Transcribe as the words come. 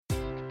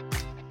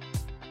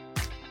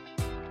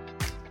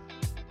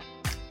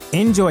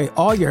Enjoy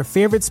all your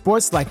favorite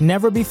sports like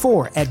never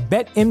before at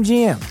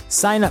BetMGM.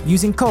 Sign up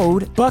using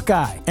code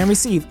Buckeye and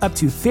receive up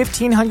to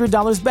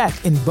 $1,500 back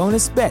in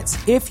bonus bets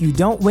if you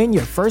don't win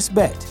your first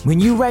bet. When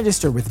you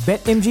register with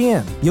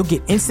BetMGM, you'll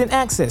get instant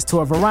access to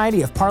a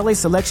variety of parlay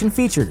selection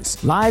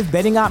features, live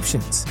betting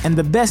options, and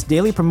the best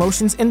daily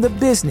promotions in the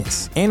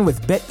business. And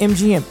with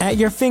BetMGM at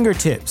your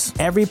fingertips,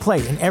 every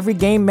play and every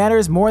game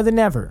matters more than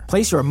ever.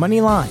 Place your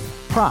money line,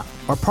 prop,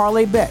 or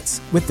parlay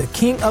bets with the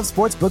king of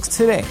sportsbooks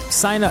today.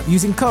 Sign up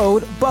using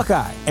code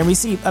Buckeye and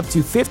receive up to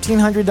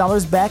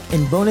 $1,500 back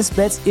in bonus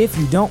bets if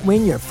you don't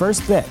win your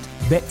first bet.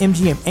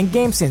 BetMGM and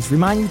GameSense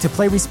remind you to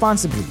play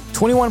responsibly.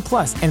 21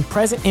 plus and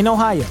present in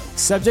Ohio,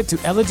 subject to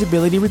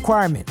eligibility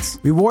requirements.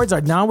 Rewards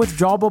are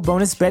non-withdrawable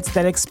bonus bets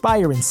that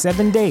expire in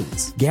 7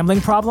 days. Gambling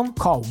problem?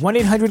 Call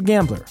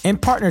 1-800-GAMBLER. In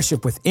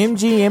partnership with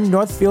MGM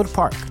Northfield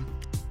Park.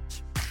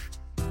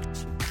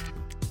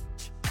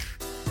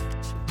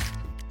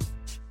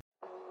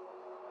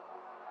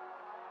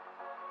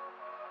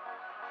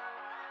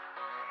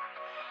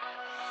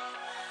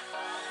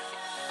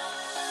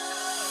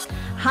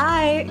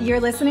 Hi, you're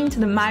listening to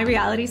the My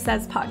Reality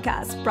Says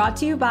podcast, brought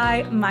to you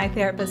by My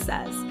Therapist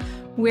Says.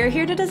 We're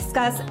here to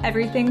discuss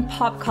everything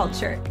pop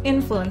culture,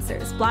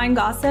 influencers, blind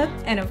gossip,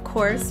 and of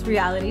course,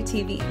 reality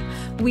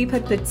TV. We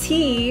put the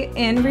T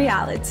in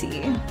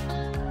reality.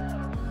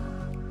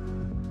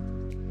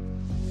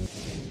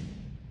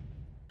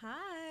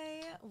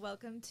 Hi,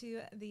 welcome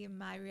to the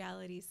My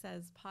Reality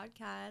Says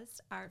podcast,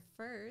 our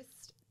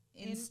first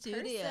in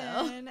studio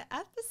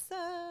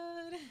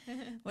episode.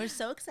 We're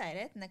so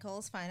excited.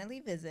 Nicole's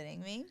finally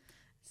visiting me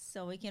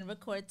so we can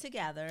record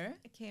together.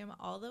 I came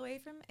all the way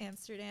from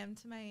Amsterdam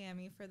to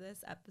Miami for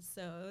this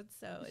episode,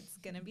 so it's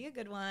going to be a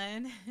good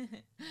one.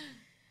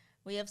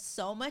 We have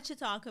so much to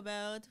talk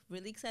about.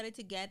 Really excited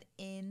to get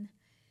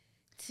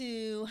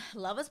into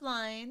Love is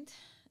Blind.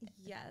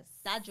 Yes.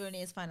 That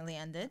journey is finally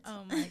ended.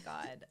 Oh my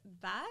God.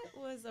 That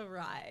was a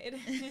ride.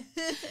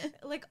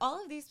 Like,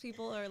 all of these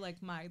people are like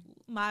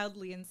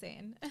mildly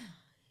insane.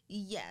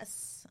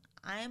 Yes.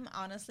 I'm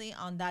honestly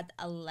on that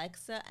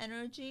Alexa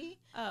energy.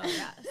 Oh,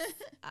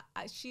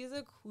 yes. She's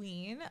a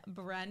queen.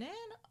 Brennan,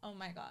 oh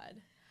my God.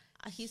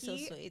 He's so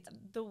sweet.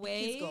 The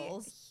way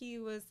he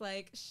was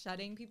like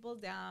shutting people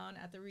down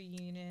at the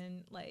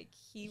reunion, like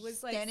he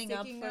was like standing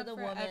up for the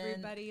woman,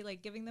 everybody,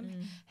 like giving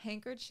them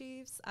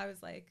handkerchiefs. I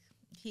was like,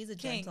 he's a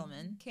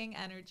gentleman. King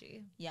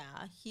energy.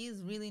 Yeah, he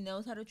really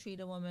knows how to treat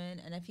a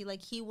woman, and I feel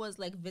like he was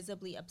like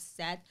visibly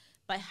upset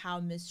by how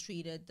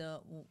mistreated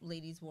the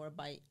ladies were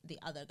by the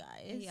other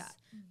guys. Yeah,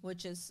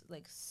 which is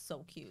like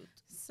so cute,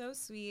 so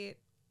sweet.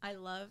 I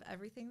love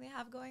everything they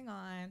have going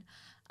on.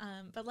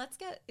 But let's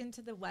get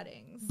into the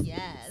weddings.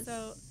 Yes.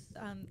 So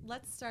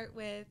let's start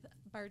with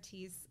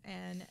Bartise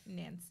and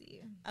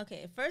Nancy.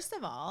 Okay, first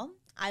of all,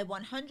 I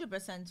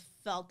 100%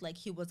 felt like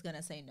he was going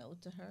to say no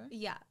to her.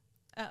 Yeah.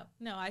 Oh,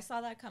 no, I saw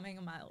that coming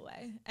a mile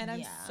away. And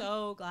I'm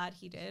so glad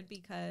he did,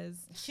 because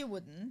she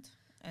wouldn't.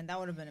 And that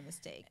would have been a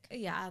mistake.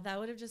 Yeah, that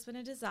would have just been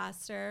a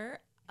disaster.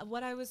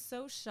 What I was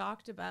so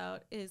shocked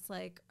about is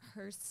like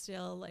her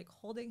still like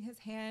holding his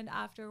hand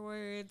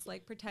afterwards,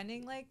 like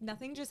pretending like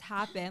nothing just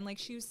happened. Like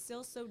she was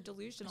still so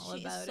delusional about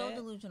it. She's so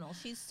delusional.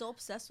 She's so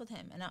obsessed with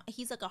him. And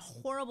he's like a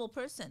horrible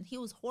person. He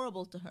was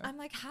horrible to her. I'm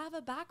like, have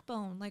a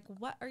backbone. Like,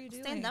 what are you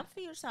doing? Stand up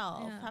for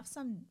yourself. Yeah. Have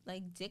some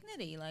like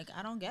dignity. Like,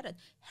 I don't get it.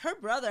 Her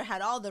brother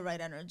had all the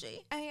right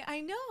energy.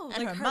 I know.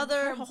 And like her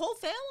mother, her whole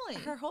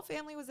family. Her whole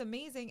family was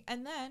amazing.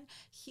 And then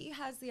he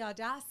has the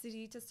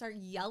audacity to start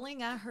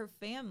yelling at her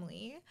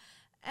family.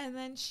 And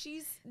then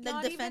she's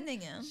like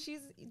defending him.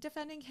 She's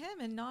defending him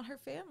and not her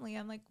family.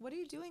 I'm like, what are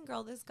you doing,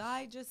 girl? This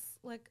guy just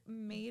like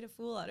made a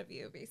fool out of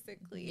you,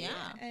 basically.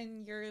 Yeah.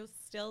 And you're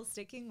still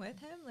sticking with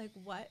him. Like,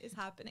 what is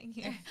happening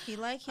here? He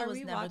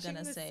was never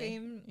gonna say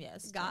same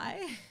yes. Guy.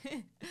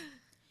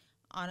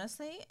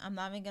 Honestly, I'm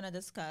not even gonna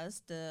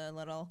discuss the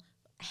little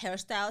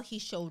hairstyle he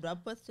showed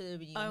up with to the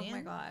reunion. Oh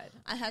my God.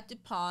 I had to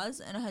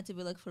pause and I had to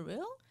be like, for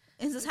real?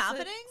 Is this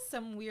happening? Like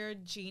some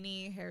weird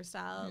genie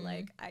hairstyle.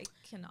 Like, I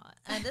cannot.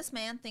 And this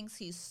man thinks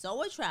he's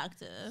so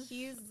attractive.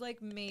 He's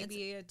like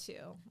maybe a 2.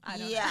 I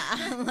don't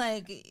know.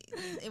 Like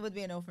it would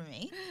be a no for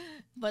me.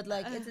 But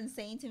like it's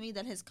insane to me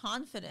that his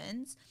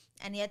confidence,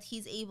 and yet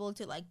he's able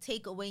to like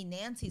take away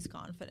Nancy's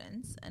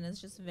confidence. And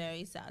it's just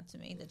very sad to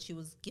me that she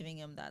was giving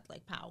him that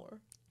like power.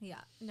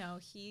 Yeah. No,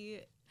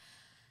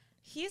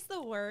 he's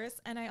the worst.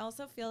 And I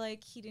also feel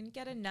like he didn't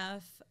get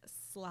enough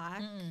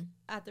slack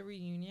at the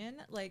reunion.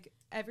 Like,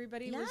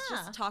 everybody was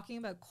just talking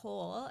about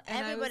Cole.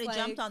 And everybody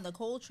jumped on the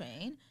Cole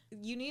train.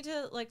 You need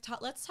to, like,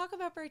 let's talk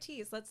about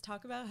Bartise. Let's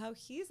talk about how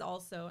he's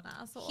also an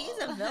asshole. He's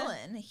a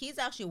villain. He's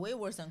actually way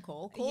worse than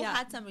Cole. Cole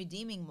had some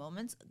redeeming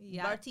moments.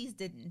 Yeah. Bartise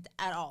didn't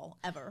at all,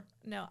 ever.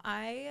 No,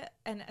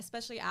 and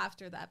especially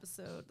after the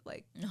episode,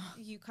 like,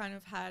 you kind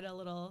of had a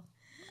little...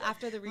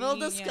 After the reunion,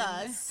 we'll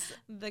discuss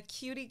the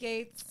cutie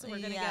gates. We're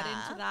going to get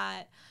into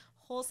that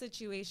whole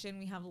situation.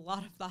 We have a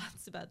lot of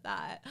thoughts about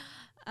that.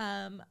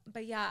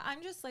 But yeah,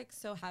 I'm just like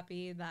so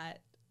happy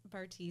that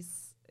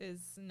Bartise is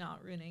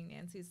not ruining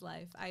Nancy's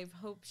life. I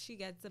hope she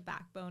gets a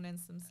backbone and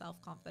some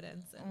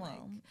self-confidence.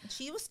 And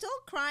she was still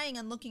crying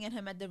and looking at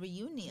him at the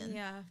reunion.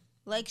 Yeah.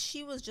 Like,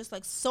 she was just,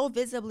 like, so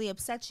visibly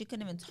upset she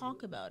couldn't even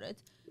talk about it.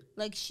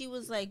 Like, she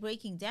was, like,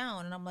 breaking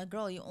down. And I'm like,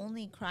 girl, you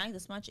only crying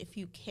this much if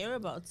you care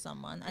about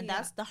someone. And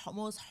that's the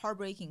most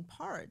heartbreaking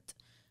part.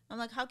 I'm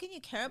like, how can you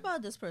care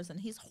about this person?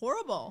 He's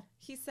horrible.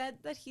 He said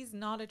that he's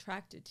not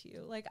attracted to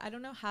you. Like, I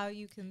don't know how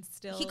you can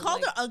still... He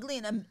called her ugly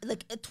in,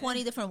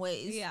 20 different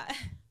ways. Yeah.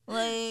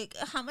 Like,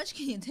 how much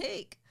can you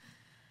take?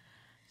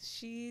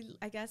 She,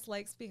 I guess,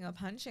 likes being a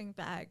punching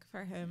bag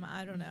for him.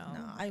 I don't know.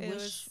 No, I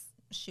wish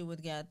she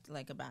would get,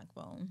 like, a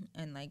backbone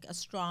and, like, a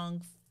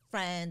strong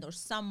friend or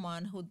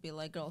someone who'd be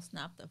like, girl,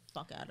 snap the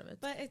fuck out of it.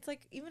 But it's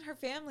like, even her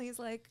family's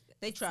like,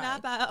 they try.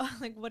 Snap out.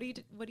 Like, what are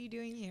you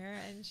doing here?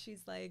 And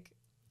she's like,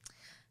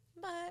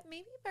 but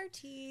maybe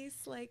Bartiz,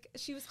 like,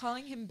 she was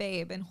calling him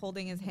babe and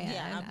holding his hand.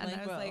 Yeah, and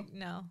I was like,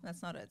 no.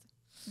 That's not it.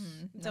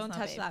 Don't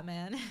touch that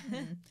man.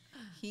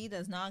 He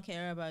does not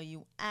care about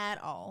you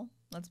at all.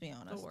 Let's be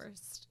honest. The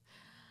worst.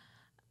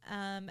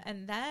 And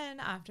then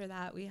after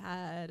that, we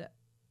had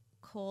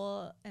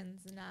Cole and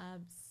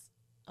Zanab's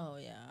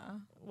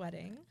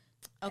wedding.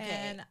 Okay.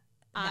 And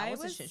I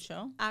was a shit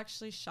show.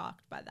 Actually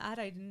shocked by that.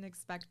 I didn't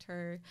expect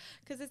her,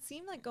 because it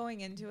seemed like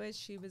going into it,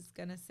 she was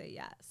going to say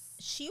yes.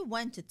 She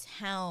went to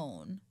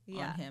town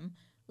on him.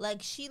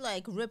 Like, she,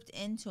 like, ripped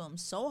into him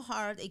so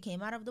hard. It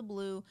came out of the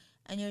blue.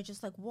 And you're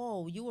just like,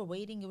 whoa, you were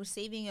waiting. You were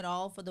saving it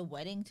all for the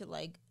wedding to,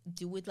 like,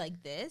 do it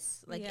like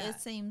this. Like, it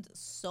seemed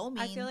so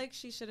mean. I feel like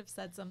she should have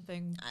said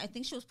something. I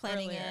think she was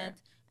planning it.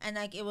 And,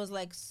 like, it was,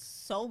 like,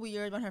 so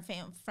weird when her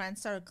friends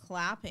started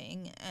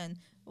clapping. And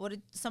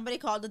somebody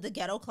called it the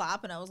ghetto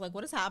clap. And I was like,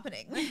 what is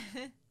happening?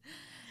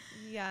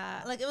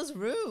 Yeah. Like, it was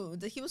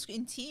rude. He was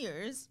in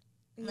tears.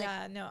 Like,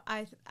 yeah, no,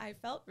 I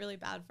felt really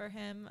bad for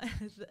him.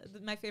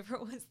 My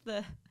favorite was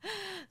the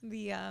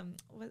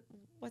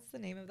what's the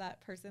name of that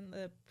person?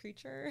 The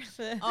preacher?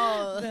 The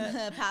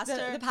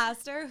pastor? The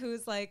pastor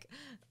who's like,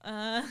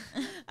 I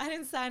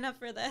didn't sign up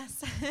for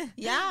this.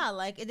 Yeah,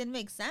 like, it didn't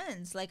make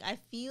sense. Like, I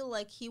feel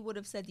like he would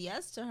have said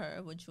yes to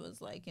her, which was,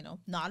 like, you know,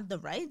 not the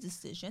right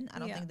decision. I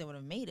don't think they would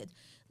have made it.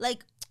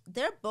 Like,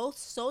 they're both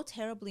so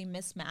terribly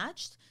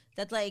mismatched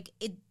that, like,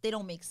 they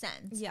don't make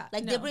sense. Yeah.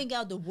 Like, they bring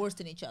out the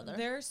worst in each other.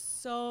 They're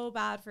so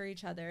bad for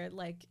each other.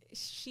 Like,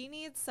 she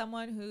needs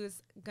someone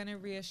who's going to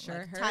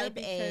reassure her. Type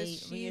because A,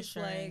 she's,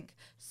 like,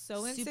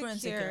 so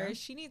insecure.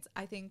 She needs,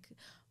 I think,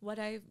 what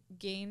I've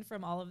gained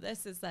from all of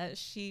this is that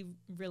she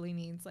really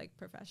needs, like,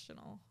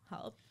 professional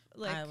help.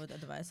 Like, I would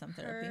advise some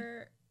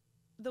therapy.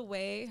 The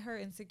way her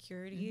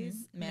insecurities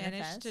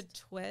manage to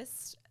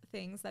twist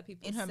things that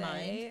people in her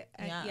mind.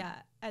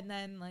 And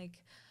then, like,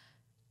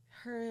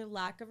 her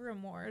lack of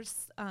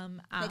remorse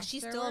like,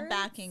 she's still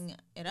backing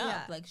it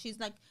up. Like, she's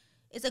like,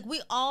 it's like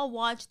we all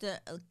watched the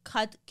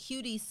cut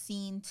cutie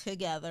scene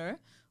together.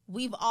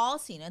 We've all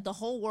seen it. The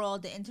whole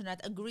world, the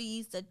internet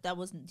agrees that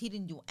he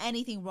didn't do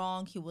anything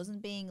wrong. He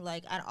wasn't being,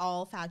 like, at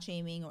all fat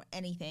shaming or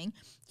anything.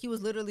 He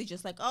was literally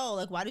just like, oh,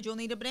 like, why did you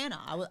only eat a banana?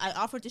 I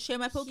offered to share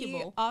my Pokeball.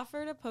 He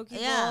offered a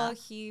Pokeball.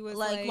 He was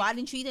like, why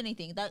didn't you eat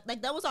anything?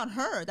 That was on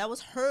her. That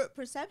was her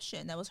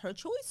perception. That was her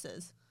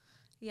choices.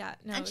 Yeah,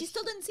 no, and she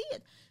still didn't see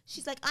it.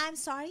 She's like, I'm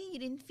sorry you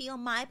didn't feel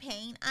my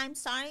pain. I'm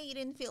sorry you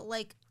didn't feel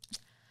like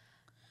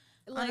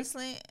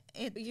honestly,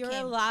 you're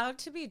allowed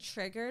to be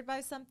triggered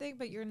by something,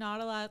 but you're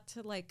not allowed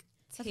to, like,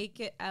 take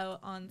it out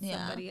on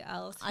somebody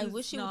else. I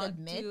wish she would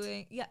admit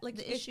like,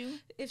 the issue.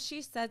 If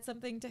she said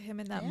something to him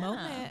in that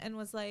moment and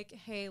was like,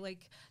 hey,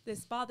 like,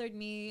 this bothered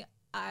me.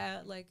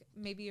 Like,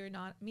 maybe you're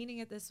not meaning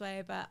it this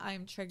way, but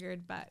I'm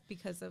triggered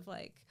because of,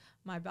 like,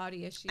 my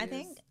body issues. I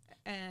think,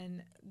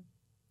 and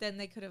then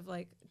they could have,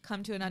 like,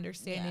 come to an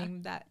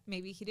understanding that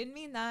maybe he didn't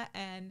mean that,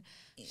 and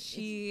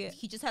he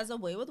just has a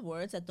way with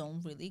words that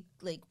don't really,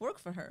 like, work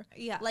for her.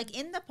 Yeah. Like,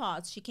 in the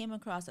pods, she came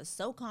across as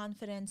so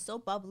confident, so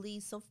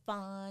bubbly, so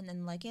fun,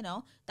 and, like, you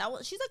know,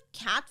 she's like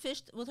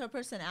catfished with her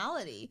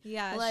personality.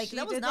 Yeah, like,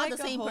 that was not, like,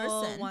 the same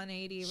person.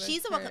 180.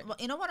 She's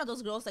one of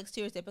those girls, like,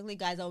 stereotypically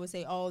guys always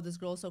say, oh, this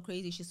girl's so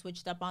crazy, she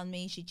switched up on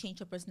me, she changed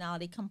her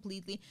personality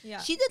completely. Yeah.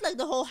 She did, like,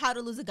 the whole how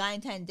to lose a guy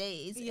in 10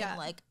 days in,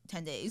 like,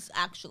 10 days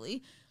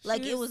actually.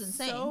 Like, it was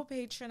insane. So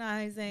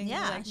patronizing.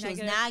 Yeah, like, she was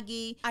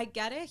naggy. I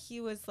get it. He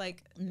was,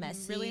 like,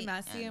 really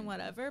messy and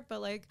whatever,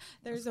 but, like,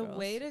 there's a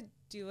way to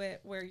do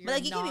it where you're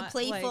you can be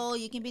playful,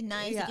 like, you can be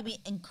nice, you can be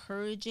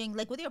encouraging.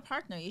 Like, with your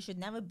partner, you should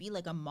never be,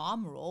 like, a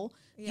mom role.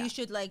 You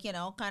should, like, you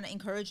know, kind of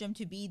encourage them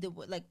to be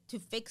to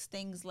fix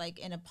things, like,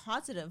 in a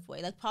positive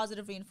way, like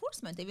positive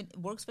reinforcement. Even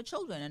works for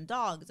children and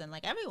dogs and,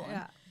 like, everyone.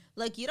 Yeah.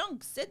 Like, you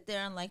don't sit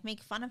there and, like,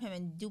 make fun of him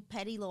and do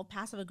petty little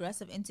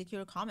passive-aggressive,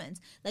 insecure comments.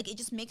 Like, it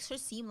just makes her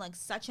seem like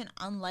such an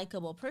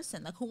unlikable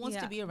person. Like, who wants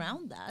to be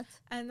around that?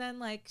 And then,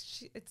 like,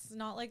 it's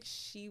not like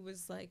she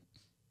was, like,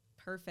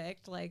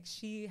 perfect. Like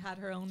she had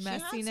her own She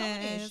had so messiness.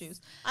 many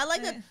issues. I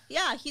like that.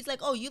 Yeah, he's like,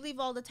 oh, you leave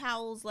all the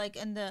towels like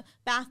in the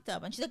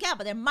bathtub, and she's like, yeah,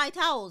 but they're my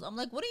towels. I'm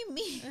like, what do you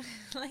mean?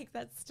 Like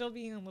that's still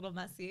being a little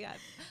messy.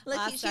 Like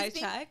Last I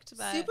checked,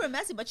 but super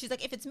messy. But she's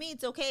like, if it's me,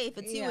 it's okay. If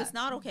it's you, it's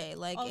not okay.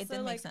 Like also, it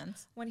didn't like, make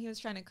sense. when he was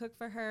trying to cook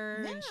for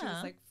her, and she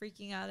was like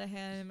freaking out at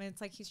him.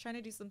 It's like he's trying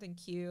to do something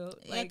cute.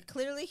 Like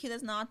clearly, he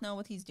does not know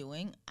what he's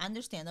doing.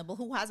 Understandable.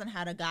 Who hasn't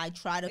had a guy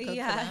try to cook for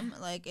them?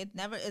 Like it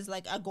never is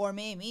like a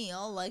gourmet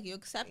meal. Like you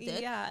accept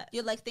it. Yeah.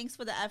 You're like, thanks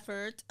for the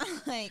effort.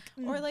 Like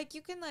or like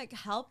you can like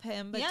help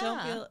him, but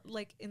don't feel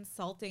like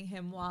insulting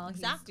him while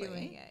he's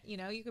doing it. You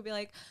know, you could be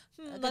like,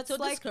 let's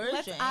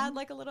add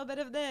like a little bit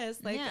of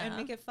this, like and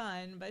make it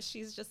fun. But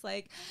she's just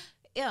like,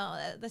 you know,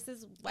 this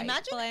is white.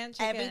 Imagine bland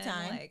chicken, every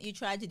time like, you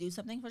tried to do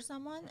something for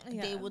someone,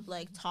 they would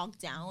like talk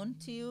down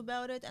to you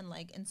about it and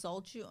like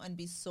insult you and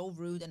be so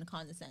rude and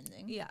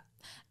condescending. Yeah.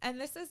 And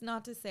this is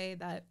not to say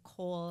that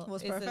Cole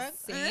was is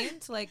perfect. a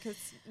saint, like,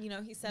 because, you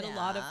know, he said a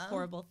lot of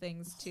horrible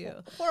things too.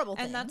 Horrible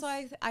things. And that's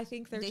why I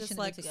think they're just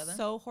like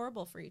so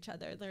horrible for each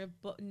other. They're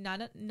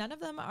none of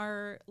them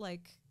are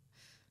like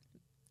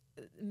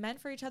meant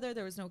for each other.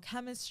 There was no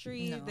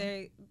chemistry. No.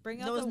 They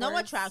bring out there was the no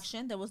worst.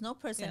 attraction. There was no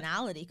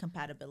personality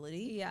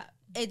compatibility. Yeah.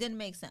 It didn't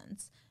make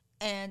sense.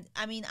 And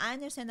I mean, I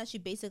understand that she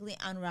basically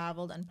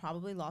unraveled and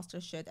probably lost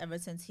her shit ever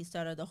since he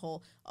started the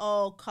whole,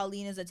 oh,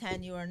 Colleen is a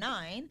 10, you are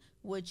 9,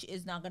 which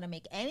is not going to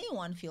make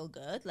anyone feel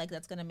good. Like,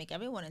 that's going to make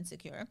everyone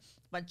insecure.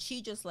 But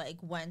she just, like,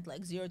 went,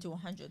 like, 0 to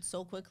 100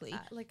 so quickly.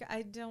 Like,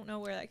 I don't know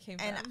where that came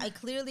from. And it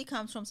clearly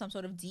comes from some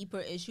sort of deeper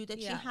issue that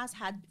she has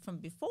had from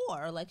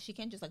before. Like, she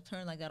can't just, like,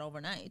 turn like that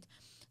overnight.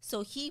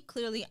 So he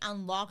clearly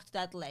unlocked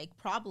that, like,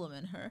 problem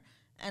in her.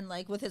 And,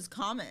 like, with his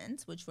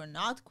comments, which were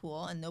not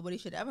cool, and nobody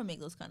should ever make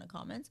those kind of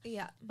comments.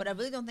 Yeah. But I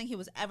really don't think he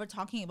was ever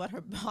talking about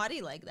her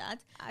body like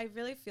that. I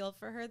really feel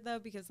for her, though,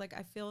 because, like,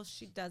 I feel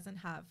she doesn't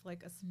have,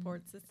 like, a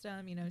support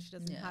system. You know, she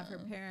doesn't have her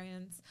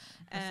parents.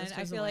 And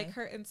I feel like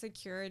her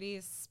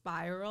insecurities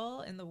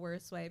spiral in the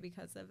worst way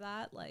because of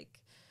that. Like,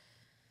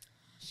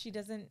 she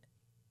doesn't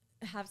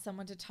have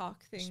someone to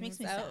talk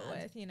things out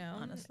with, you know?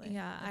 Honestly.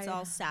 Yeah. It's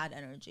all sad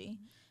energy.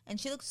 And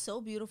she looked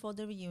so beautiful at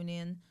the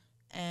reunion.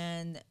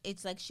 And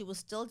it's like she was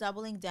still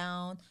doubling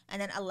down.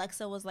 And then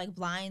Alexa was like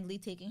blindly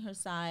taking her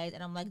side.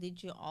 And I'm like,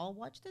 did you all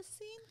watch this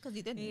scene? Because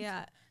you didn't.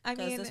 Yeah. I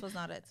mean, this was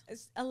not it.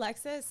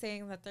 Alexa is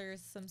saying that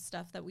there's some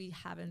stuff that we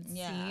haven't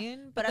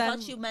seen. But I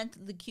thought you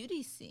meant the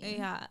cutie scene.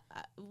 Yeah.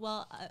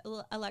 Well,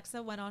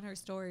 Alexa went on her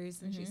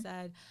stories and she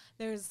said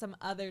there's some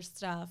other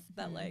stuff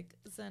that like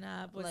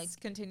Zanab was like,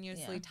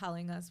 continuously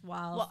telling us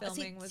while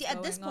filming was going on.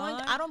 At this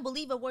point, I don't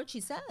believe a word she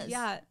says.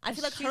 Yeah. I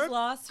feel like she's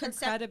lost her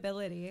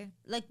credibility.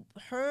 Like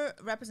her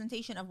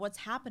representation of what's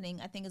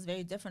happening, I think, is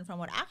very different from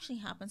what actually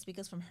happens,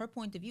 because from her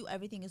point of view,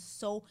 everything is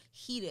so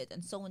heated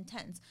and so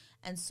intense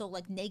and so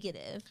like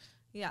negative.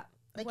 Yeah.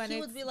 Like when he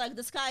would be like,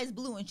 the sky is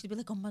blue, and she'd be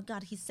like, oh my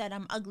God, he said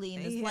I'm ugly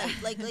in this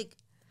light. Like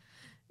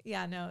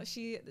yeah, no,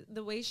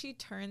 the way she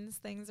turns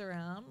things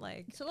around,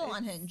 like it's a little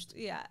unhinged.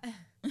 Yeah.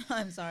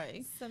 I'm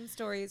sorry. Some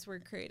stories were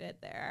created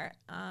there.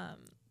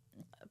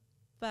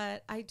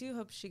 But I do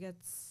hope she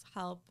gets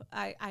help.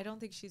 I don't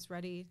think she's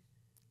ready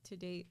to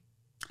date.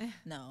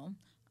 No.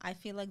 I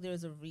feel like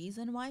there's a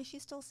reason why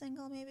she's still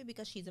single, maybe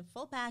because she's a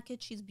full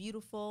package. She's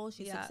beautiful.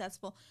 She's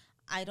successful.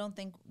 I don't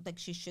think like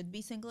she should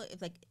be single.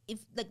 If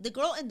the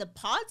girl in the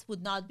pods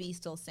would not be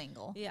still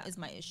single, is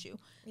my issue.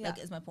 Like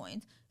is my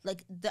point.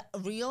 Like the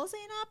real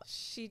Zanab,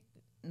 she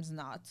is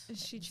not.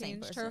 She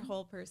changed her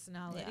whole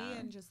personality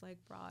and just like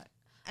brought.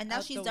 And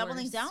now she's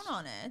doubling down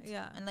on it.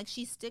 Yeah. And like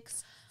she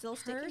still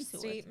sticking to it. Her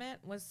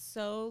statement was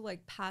so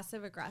like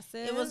passive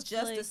aggressive. It was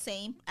just like, the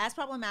same, as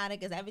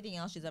problematic as everything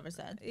else she's ever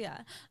said. Yeah.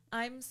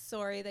 I'm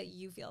sorry that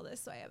you feel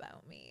this way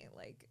about me.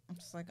 Like, I'm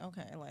just like,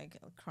 okay, like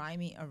cry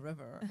me a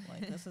river.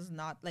 Like this is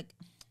not like,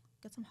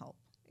 get some help.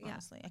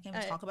 Honestly, I can't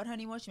even talk about her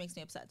anymore. She makes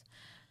me upset.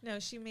 No,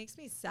 she makes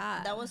me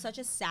sad. That was such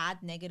a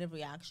sad negative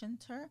reaction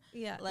to her.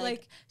 Yeah.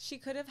 Like she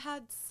could have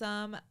had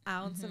some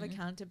ounce of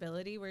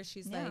accountability where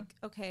she's like,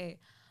 okay,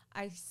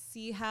 I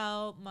see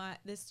how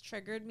this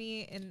triggered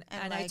me and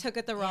like, I took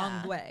it the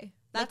wrong way.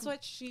 That's like,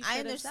 what she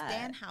should have said. I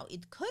understand how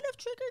it could have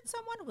triggered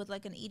someone with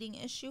like an eating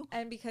issue.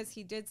 And because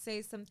he did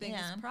say some things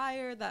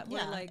prior that were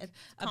like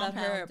about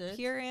her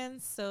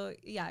appearance. So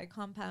yeah, it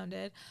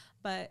compounded.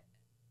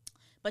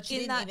 But she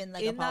didn't even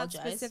like apologize.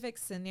 In that specific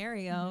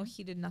scenario,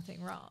 he did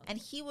nothing wrong. And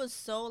he was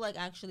so like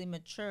actually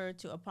mature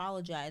to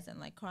apologize and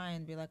like cry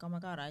and be like, oh my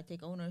God, I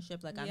take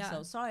ownership. Like, I'm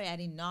so sorry. I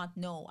did not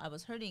know I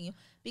was hurting you.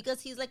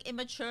 Because he's like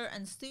immature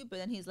and stupid.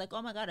 And he's like,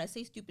 oh my God, I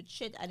say stupid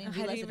shit. I didn't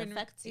realize it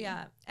affects you.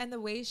 Yeah. And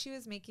the way she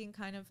was making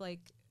kind of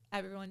like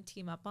everyone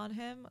team up on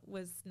him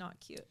was not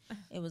cute.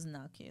 It was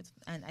not cute.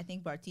 And I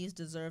think Bartiz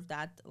deserved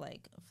that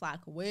like flack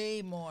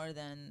way more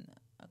than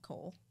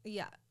Cole.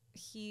 Yeah.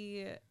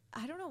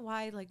 I don't know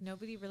why, like,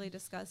 nobody really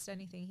discussed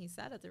anything he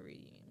said at the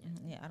reunion.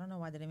 Yeah, I don't know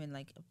why they didn't even,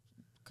 like,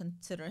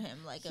 consider him,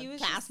 like, a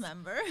cast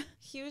member.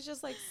 He was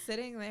just, like,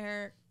 sitting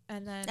there,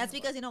 and then... That's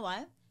because, you know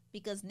why?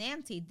 Because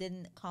Nancy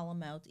didn't call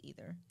him out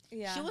either.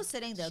 Yeah. She was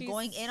sitting there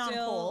going in on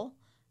Cole,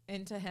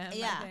 into him.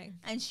 Yeah, I think.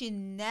 and she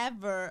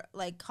never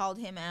like called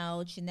him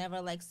out. She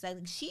never like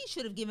said she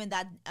should have given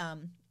that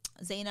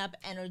Zanab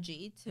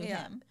energy to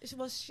him.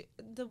 Well,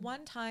 the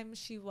one time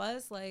she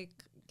was like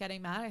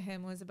getting mad at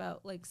him was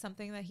about like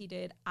something that he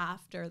did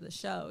after the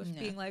show,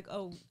 being like,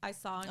 "Oh, I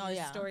saw on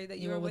your story that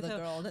you were with a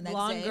girl the next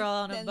blonde day. girl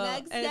on a the boat."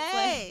 Next and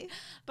day. It's like,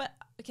 but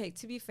okay,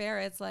 to be fair,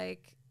 it's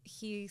like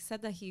he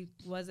said that he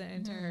wasn't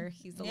into her.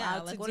 He's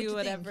allowed to do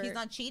whatever. He's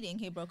not cheating.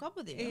 He broke up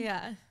with you.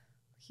 Yeah,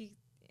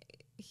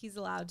 he's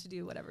allowed to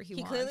do whatever he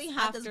wants. He clearly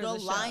had this girl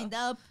lined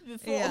up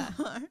before. Yeah.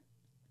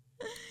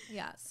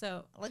 Yeah,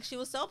 so like she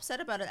was so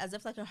upset about it, as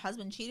if like her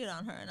husband cheated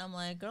on her, and I'm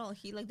like, girl,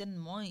 he like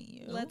didn't want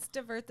you. Let's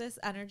divert this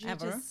energy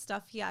to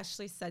stuff he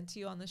actually said to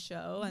you on the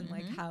show and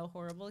like how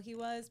horrible he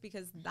was,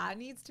 because that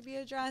needs to be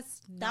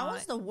addressed. That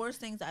was the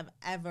worst things I've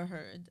ever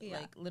heard.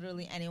 Yeah. Like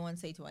literally anyone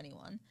say to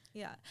anyone.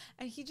 Yeah,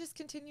 and he just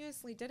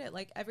continuously did it.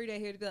 Like every day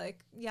he would be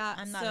like, "Yeah,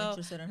 I'm not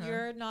interested in her.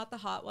 You're not the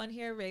hot one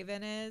here.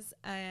 Raven is."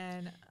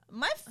 And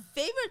my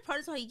favorite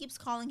part is how he keeps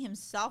calling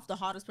himself the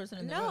hottest person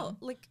in the room.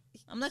 Like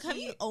I'm like, have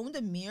you owned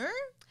a mirror?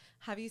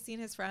 Have you seen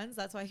his friends?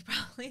 That's why he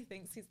probably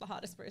thinks he's the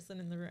hottest person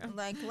in the room.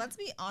 Like, let's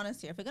be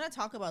honest here. If we're gonna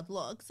talk about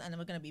looks and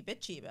we're gonna be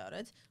bitchy about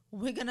it,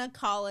 we're gonna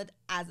call it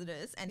as it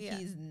is. And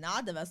he's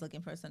not the best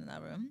looking person in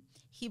that room.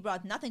 He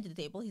brought nothing to the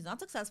table. He's not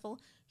successful.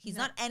 He's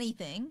not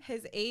anything.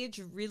 His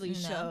age really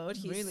showed.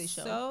 He's really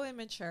so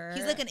immature.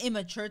 He's like an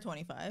immature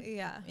 25.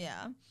 Yeah.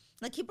 Yeah.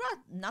 Like he brought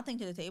nothing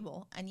to the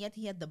table, and yet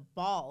he had the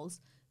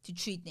balls to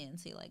treat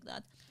Nancy like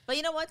that. But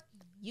you know what?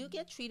 You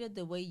get treated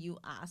the way you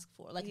ask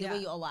for, like the way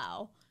you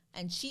allow.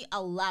 And she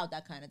allowed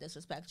that kind of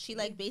disrespect. She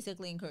like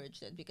basically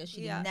encouraged it, because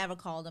she never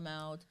called him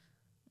out.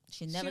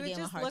 She never gave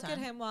him a hard time. She would just look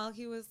at him while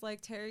he was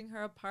like tearing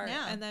her apart,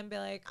 and then be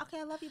like, "Okay,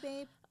 I love you,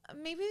 babe.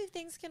 Maybe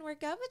things can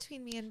work out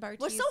between me and Bartiz.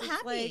 We're so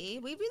happy.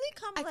 Like, we really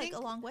come like a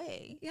long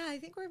way. Yeah, I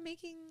think we're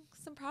making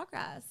some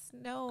progress.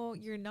 No,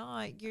 you're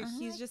not.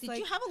 He's just Did like,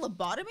 you have a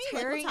lobotomy?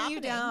 Tearing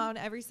you down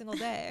every single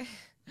day.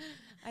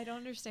 I don't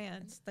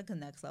understand. It's like a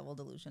next level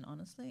delusion.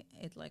 Honestly,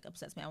 it like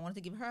upsets me. I wanted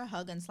to give her a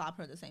hug and slap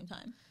her at the same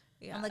time.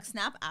 Yeah. I'm like,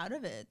 snap out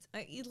of it.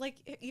 Like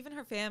even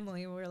her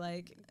family were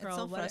like, girl,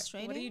 so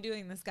frustrating. What are you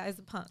doing? This guy's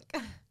a punk.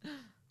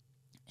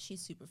 She's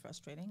super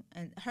frustrating.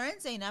 And her and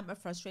Zanab are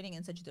frustrating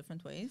in such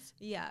different ways.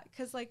 Yeah,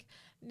 because like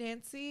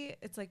Nancy,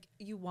 it's like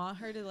you want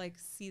her to like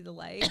see the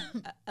light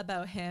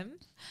about him.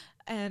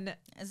 And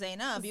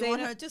Zanab, you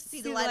want her to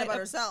see the light about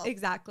herself.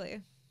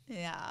 Exactly.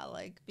 Yeah,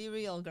 like be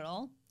real,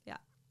 girl. Yeah.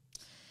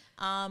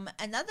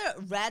 Another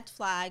red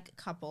flag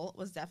couple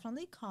was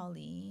definitely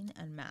Colleen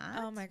and Matt.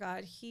 Oh my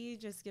God, he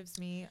just gives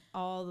me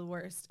all the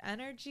worst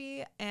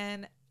energy.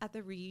 And at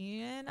the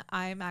reunion,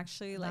 I'm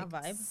actually like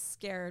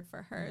scared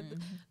for her.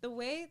 The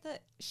way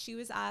that she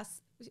was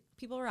asked,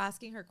 people were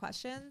asking her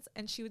questions,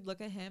 and she would look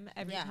at him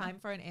every time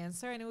for an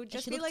answer, and it would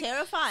just be like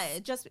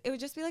terrified. It would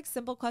just be like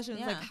simple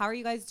questions, like, "How are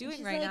you guys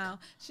doing right now?"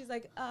 She's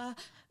like,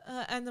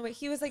 and the way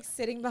he was like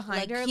sitting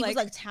behind her, he was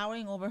like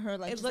towering over her,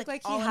 like it looked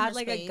like he had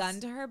like a gun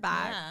to her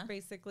back,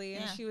 basically,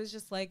 and she was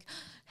just like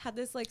had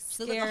this like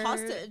scared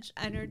hostage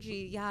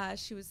energy. Yeah,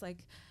 she was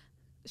like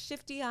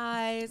shifty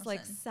eyes,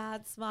 like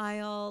sad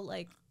smile.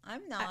 Like,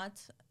 I'm not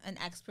an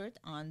expert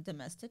on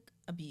domestic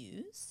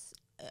abuse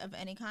of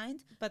any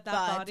kind, but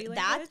body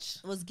language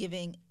was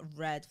giving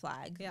red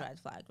flag.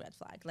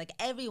 Like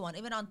everyone,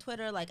 even on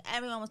Twitter, like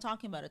everyone was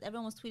talking about it.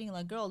 Everyone was tweeting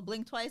like, "Girl,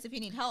 blink twice if you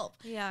need help."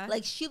 Yeah,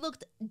 like she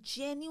looked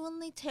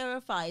genuinely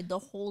terrified the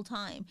whole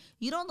time.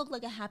 You don't look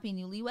like a happy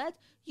newlywed.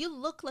 You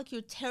look like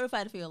you're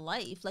terrified for your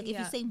life. Like if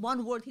you say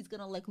one word, he's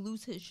gonna like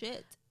lose his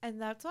shit.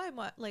 And that's why I'm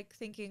like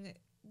thinking,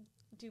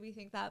 do we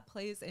think that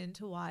plays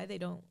into why they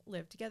don't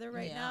live together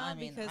right now? I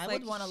mean, because I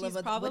like would want to she's live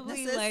with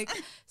probably witnesses. like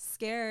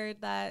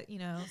scared that, you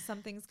know,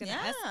 something's gonna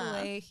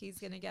escalate. He's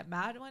gonna get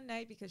mad one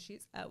night because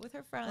she's out with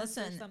her friends.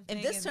 Listen, or something,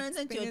 if this turns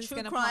into a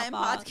true crime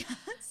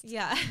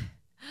podcast,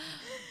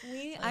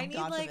 I need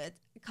like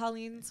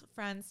Colleen's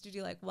friends to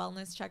do like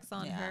wellness checks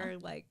on her.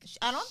 Like,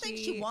 I don't think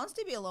she wants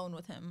to be alone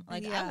with him.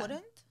 Like, I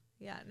wouldn't.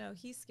 Yeah, no,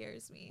 he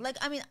scares me. Like,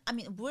 I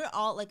mean, we're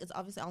all like, it's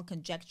obviously all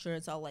conjecture.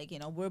 It's all like, you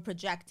know, we're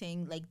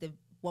projecting like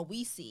what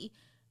we see.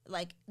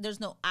 Like, there's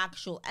no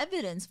actual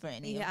evidence for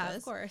any of this. Yeah,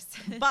 of course.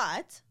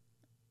 But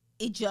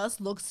it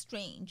just looks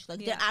strange.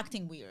 Like, they're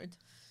acting weird.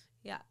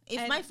 Yeah.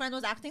 If my friend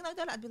was acting like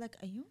that, I'd be like,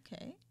 are you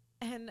okay?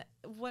 And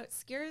what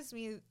scares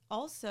me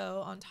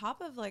also, on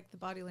top of like the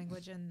body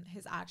language and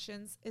his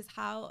actions, is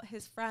how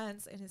his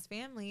friends and his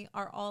family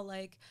are all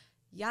like,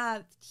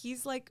 yeah,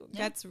 he's like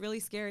gets really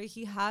scary.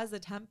 He has a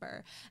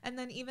temper. And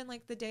then even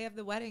like the day of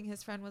the wedding,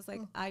 his friend was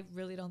like, I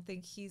really don't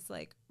think he's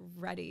like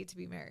ready to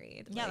be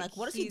married. Yeah, like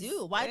what does he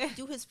do? Why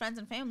do his friends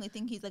and family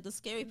think he's like the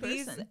scary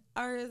person? These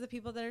are the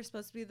people that are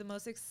supposed to be the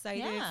most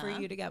excited for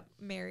you to get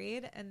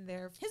married, and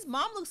his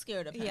mom looks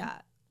scared of him.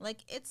 Yeah.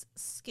 Like, it's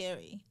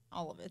scary,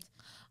 all of it.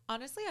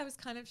 Honestly, I was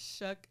kind of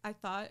shook. I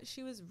thought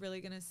she was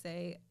really going to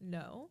say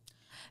no,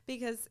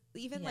 because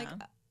even like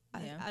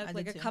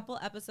a couple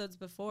episodes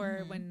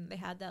before, when they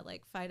had that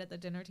like fight at the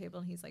dinner table,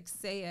 and he's like,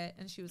 say it,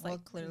 and she was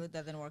like, clearly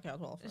that didn't work out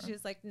well for her. She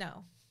was like,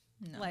 no.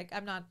 No. Like,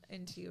 I'm not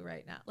into you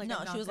right now. Like, no,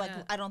 I'm not she was like,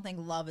 gonna- I don't think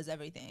love is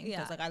everything. Yeah.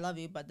 Because, like, I love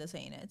you, but this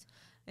ain't it.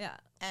 yeah.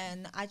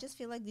 And I just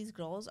feel like these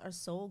girls are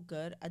so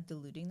good at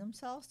deluding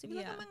themselves to be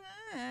like, Yeah. oh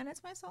my God,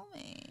 it's my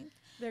soulmate.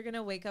 They're going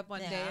to wake up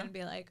one day Yeah. and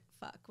be like,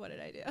 fuck, what did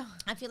I do?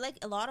 I feel like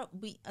a lot of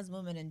we as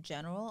women in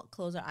general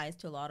close our eyes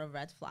to a lot of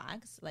red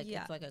flags. Like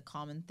Yeah. it's like a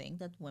common thing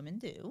that women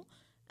do.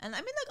 And I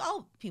mean like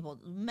all people,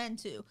 men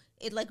too.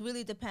 It like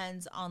really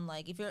depends on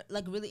like if you're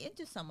like really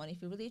into someone,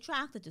 if you're really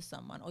attracted to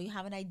someone, or you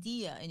have an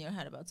idea in your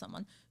head about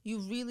someone, you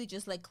really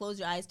just like close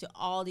your eyes to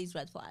all these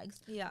red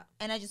flags. Yeah.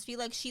 And I just feel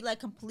like she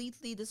like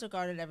completely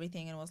disregarded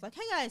everything and was like,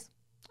 hey guys,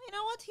 you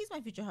know what? He's my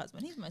future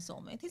husband. He's my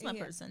soulmate. He's my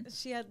Yeah. person.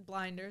 She had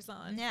blinders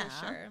on, Yeah.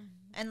 for sure.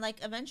 And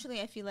like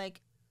eventually I feel like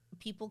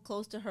people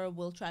close to her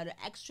will try to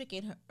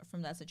extricate her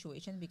from that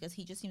situation because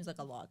he just seems like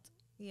a lot.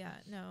 Yeah,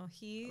 no,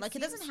 he Like he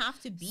doesn't seems have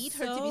to beat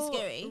her to be so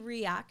scary.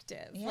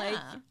 reactive. Yeah. Like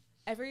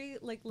every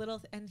like little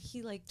and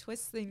he like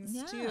twists things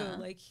too. Yeah.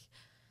 Like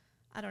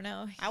I don't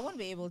know. I wouldn't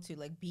be able to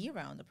like be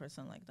around a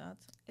person like that.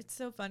 It's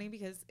so funny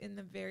because in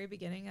the very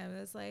beginning I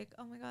was like,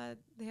 oh my god,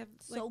 they have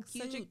like So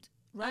such a cute.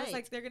 I Right. was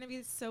like, they're gonna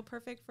be so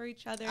perfect for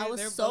each other. I was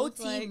They're so both,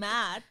 team like,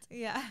 Matt.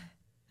 Yeah.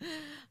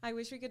 I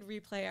wish we could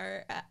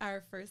replay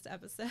our first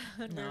episode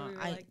where No, we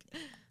were I- like,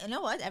 You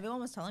know what?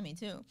 Everyone was telling me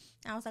too.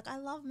 I was like, I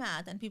love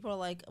Matt. And people are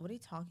like, what are you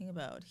talking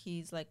about?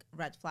 He's like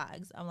red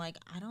flags. I'm like,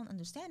 I don't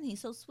understand. He's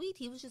so sweet.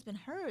 He was just been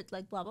hurt,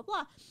 like blah, blah,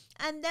 blah.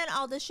 And then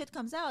all this shit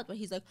comes out where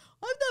he's like,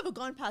 I've never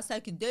gone past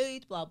second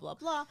date, blah, blah,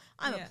 blah.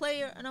 I'm Yeah. a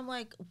player. And I'm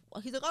like,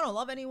 he's like, I don't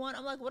love anyone.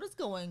 I'm like, what is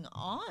going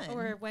on?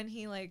 or when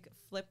he like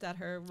flipped at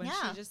her when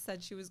Yeah. she just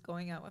said she was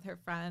going out with her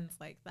friends,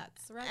 like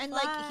that's a red and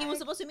like he was flag.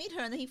 supposed to meet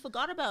her and then he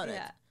forgot about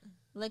Yeah. it.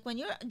 Like when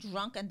you're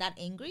drunk and that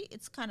angry,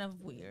 it's kind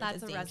of weird.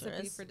 That's It's a recipe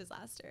dangerous. for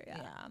disaster. Yeah.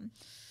 Yeah.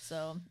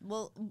 So,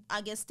 well,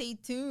 I guess stay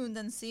tuned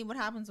and see what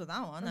happens with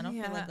that one. I don't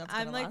feel like that's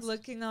I'm gonna like last.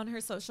 looking on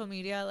her social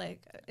media,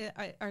 like,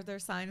 are there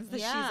signs that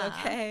Yeah. she's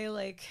okay?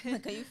 Like,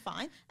 Like, are you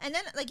fine? And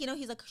then, like, you know,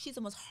 he's like, she's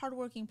the most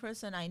hardworking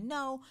person I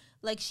know.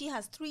 Like, she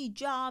has 3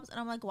 jobs. And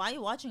I'm like, why are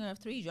you watching her have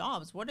 3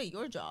 jobs? What are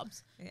your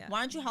jobs? yeah. Why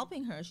aren't you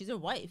helping her? She's your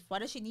wife. Why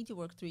does she need to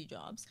work 3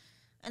 jobs?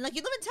 And, like,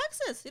 you live in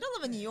Texas. You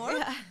don't live in New York.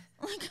 Yeah.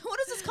 Like, what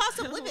is this cost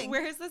of living?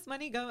 Where is this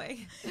money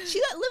going? She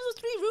lives with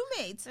 3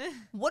 roommates.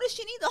 What does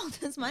she need all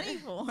this money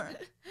for?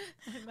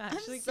 I'm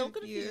actually so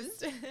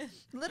confused.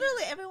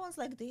 Literally, everyone's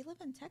like, they live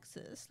in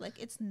Texas. Like,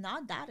 it's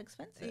not that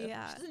expensive.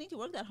 Yeah. She doesn't need to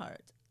work that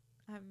hard.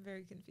 I'm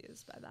very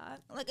confused by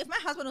that. Like, if my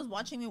husband was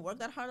watching me work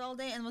that hard all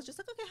day and was just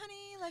like, okay,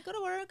 honey, like, go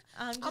to work.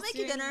 I'm just I'll make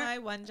you doing dinner. my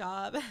one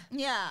job.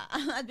 Yeah.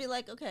 I'd be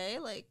like, okay,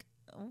 like,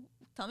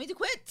 tell me to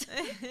quit.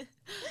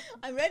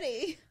 I'm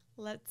ready.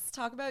 Let's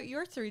talk about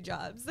your 3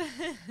 jobs.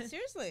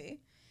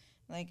 Seriously.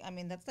 Like, I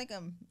mean, that's like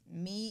a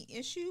me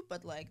issue,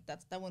 but like, that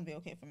wouldn't be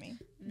okay for me.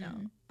 No,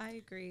 Mm. I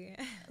agree.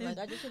 Like,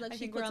 I just feel like I she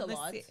think we're quits on a the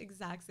lot.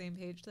 exact same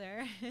page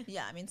there.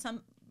 Yeah, I mean,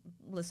 some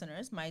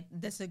listeners might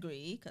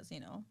disagree because, you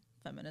know,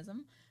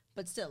 feminism.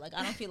 But still, like,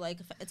 I don't feel like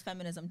it's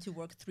feminism to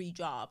work 3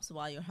 jobs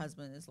while your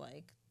husband is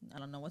like, I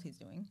don't know what he's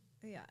doing.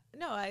 Yeah.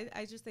 No,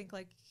 I just think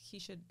like he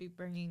should be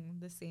bringing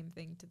the same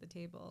thing to the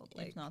table. If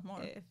Like, not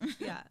more.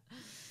 Yeah.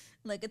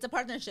 Like, it's a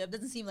partnership.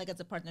 Doesn't seem like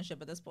it's a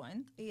partnership at this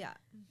point. Yeah.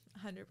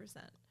 100%.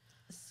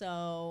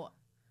 So,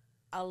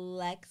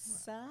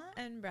 Alexa,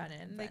 And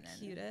Brennan, Brennan.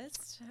 the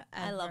cutest.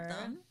 I love ever.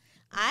 them.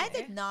 I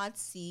Okay. did not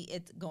see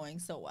it going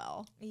so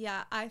well.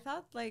 Yeah, I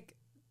thought like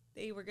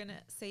they were gonna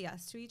say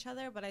yes to each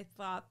other, but I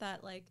thought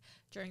that like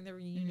during the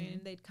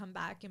reunion they'd come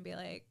back and be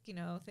like, you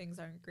know, things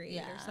aren't great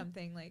Yeah. or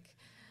something. Like,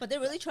 But they're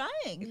really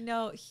trying.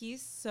 no,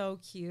 he's so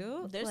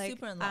cute. They're like,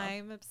 super in love.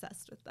 I'm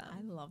obsessed with I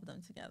them. love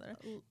them together.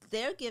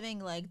 They're giving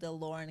like the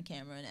Lauren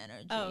Cameron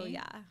energy. Oh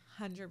yeah,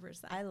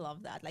 100%. I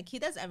love that. Like he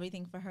does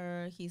everything for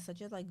her. He's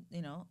such a like,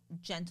 you know,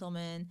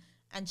 gentleman.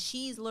 And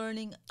she's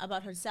learning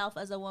about herself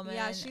as a woman.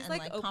 Yeah, she's and,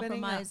 like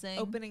compromising.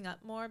 opening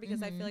up more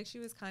because I Mhm. feel like she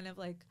was kind of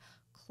like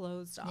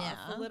closed off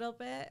Yeah. a little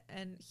bit,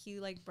 and he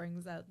like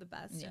brings out the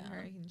best in Yeah. her,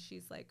 and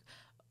she's like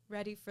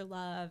ready for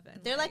love.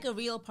 And They're like a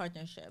real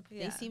partnership.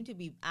 Yeah. They seem to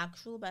be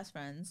actual best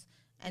friends.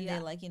 And Yeah.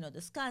 they like, you know,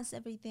 discuss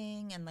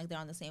everything and like they're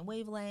on the same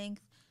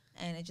wavelength.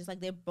 And it's just like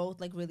they're both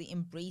like really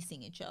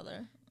embracing each other.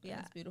 And Yeah.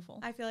 it's beautiful.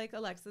 I feel like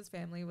Alexa's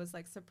family was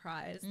like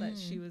surprised that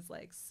she was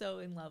like so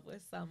in love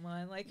with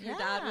someone. Like her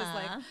dad was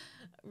like,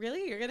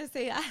 "Really, you're gonna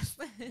say yes?"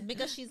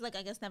 because she's like,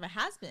 I guess never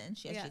has been,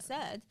 as Yeah. she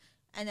said.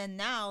 And then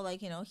now,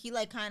 like, you know, he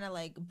like kind of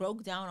like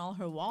broke down all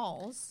her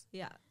walls.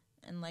 Yeah,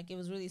 And like it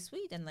was really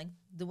sweet. And like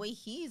the way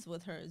he's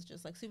with her is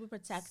just like super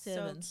protective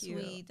So and cute.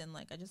 sweet. And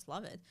like I just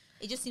love it.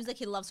 It just seems like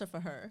he loves her for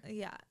her.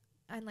 yeah,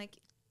 and like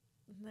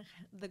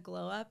the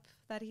glow up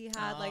that he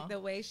had, like Oh. the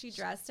way she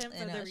dressed him I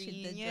for know, the she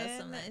did reunion, dress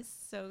so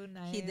nice. so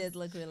nice. He did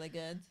look really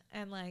good.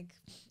 And like,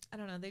 I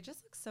don't know, they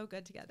just look so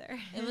good together.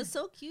 It was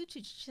so cute.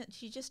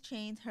 She just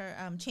changed her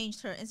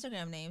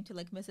Instagram name to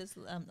like Mrs.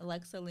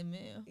 Alexa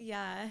Lemieux.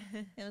 Yeah,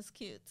 It was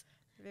cute.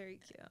 very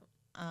cute.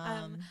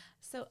 Um,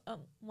 So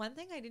one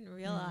thing I didn't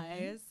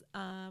realize,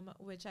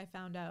 which I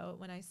found out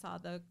when I saw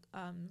the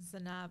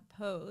Zanab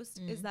post,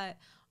 is that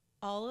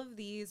all of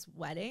these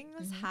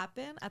weddings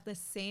happen at the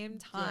same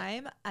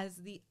time as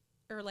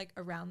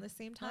around the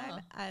same time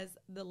as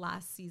the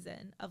last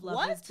season of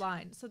Love is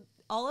Blind. So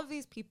all of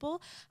these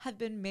people have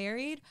been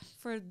married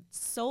for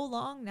so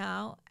long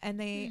now, and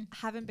they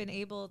haven't been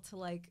able to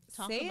like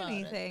say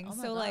anything.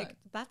 Oh so like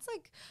that's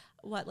like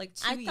what, like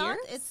 2 years? I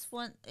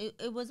thought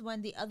it was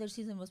when the other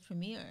season was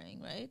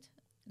premiering, right?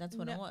 That's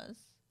when it was.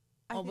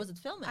 Or was it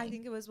filming? I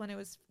think it was when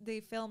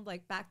they filmed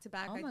like back to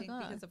back. I think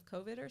because of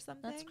COVID or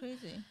something. That's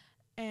crazy.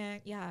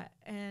 And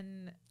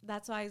and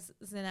that's why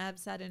Zanab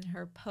said in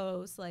her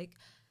post, like,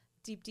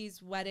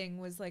 Deepti's wedding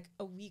was like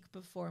a week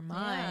before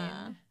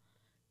mine.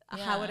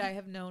 Yeah. How would I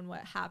have known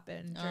what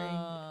happened during?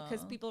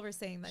 Because people were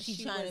saying that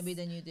she's trying to be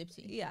the new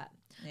Deepti. Yeah.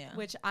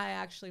 Which I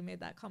actually made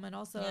that comment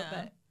also,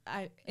 but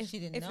if she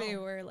didn't know. They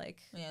were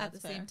like at the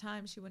same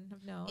time, she wouldn't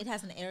have known. It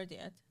hasn't aired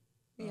yet.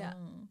 Yeah.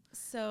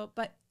 So,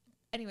 but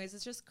anyways,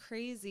 it's just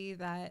crazy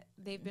that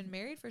they've been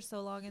married for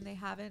so long and they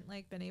haven't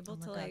like been able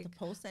to like to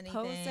post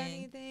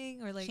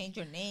anything or like change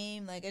your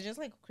name. Like, it's just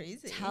like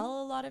crazy.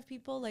 Tell a lot of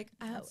people like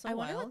I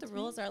wonder what the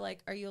rules are. Like,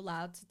 are you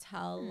allowed to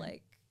tell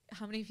like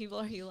how many people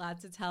are you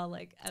allowed to tell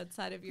like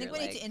outside of your? I think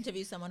we need to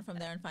interview someone from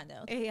there and find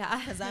out. Yeah,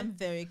 because I'm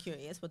very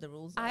curious what the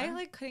rules are. I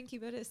like couldn't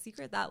keep it a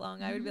secret that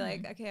long. I would be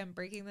like, okay, I'm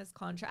breaking this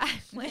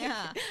contract. Like,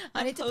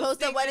 I need to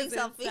post a wedding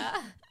selfie.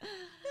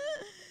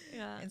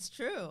 Yeah, it's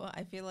true.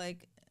 I feel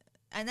like.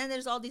 And then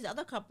there's all these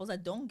other couples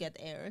that don't get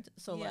aired.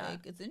 So,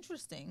 like, it's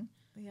interesting.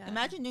 Yeah.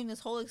 Imagine doing this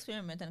whole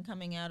experiment and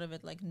coming out of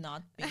it, like,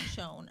 not being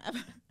shown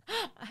ever.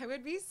 I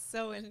would be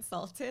so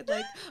insulted.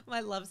 Like, my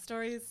love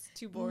story is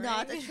too boring.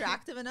 Not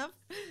attractive enough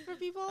for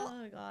people. Oh,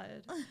 my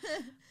God.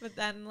 But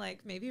then,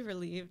 like, maybe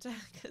relieved.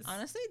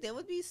 Honestly, they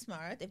would be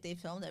smart if they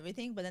filmed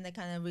everything, but then they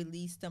kind of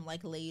released them,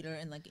 like, later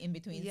and, like, in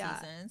between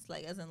seasons.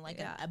 Like, as in, like,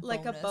 a bonus.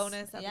 Like a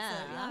bonus episode.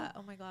 Yeah.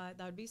 Oh, my God.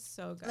 That would be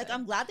so good. Like,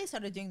 I'm glad they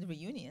started doing the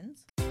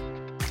reunions.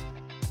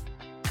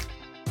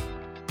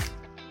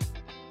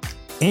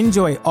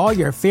 Enjoy all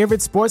your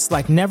favorite sports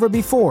like never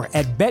before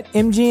at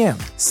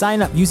BetMGM.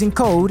 Sign up using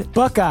code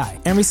Buckeye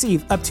and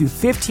receive up to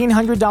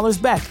 $1,500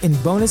 back in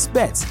bonus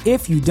bets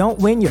if you don't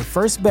win your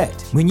first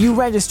bet. When you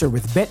register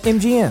with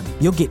BetMGM,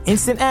 you'll get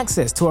instant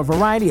access to a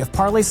variety of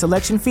parlay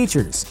selection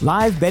features,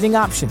 live betting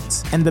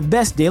options, and the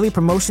best daily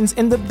promotions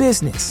in the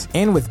business.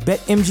 And with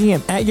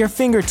BetMGM at your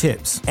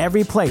fingertips,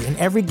 every play and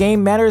every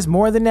game matters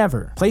more than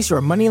ever. Place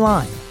your money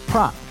line,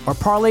 prop, or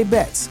parlay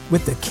bets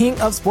with the king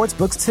of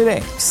sportsbooks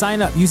today.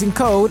 Sign up using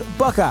code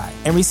Buckeye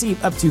and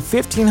receive up to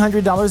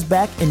 $1,500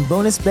 back in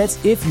bonus bets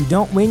if you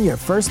don't win your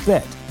first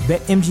bet.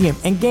 BetMGM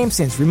and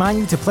GameSense remind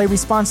you to play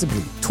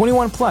responsibly.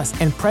 21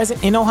 plus and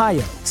present in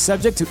Ohio,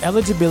 subject to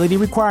eligibility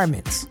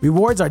requirements.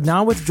 Rewards are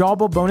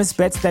non-withdrawable bonus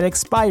bets that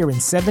expire in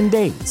 7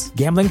 days.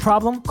 Gambling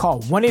problem?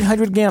 Call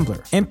 1-800-GAMBLER.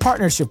 In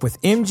partnership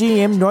with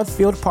MGM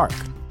Northfield Park.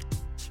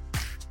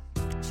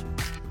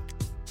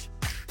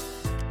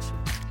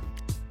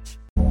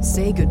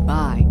 Say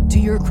goodbye to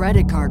your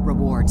credit card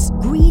rewards.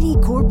 Greedy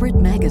corporate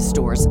mega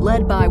stores,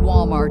 led by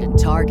Walmart and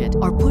Target,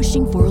 are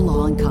pushing for a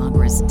law in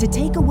Congress to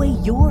take away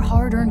your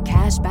hard-earned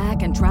cash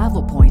back and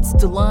travel points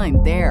to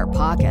line their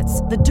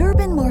pockets. The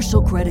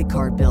Durbin-Marshall credit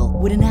card bill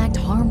would enact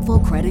harmful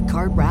credit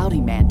card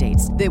routing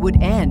mandates that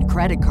would end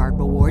credit card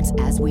rewards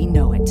as we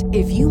know it.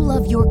 If you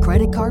love your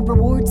credit card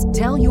rewards,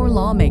 tell your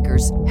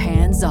lawmakers,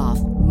 hands off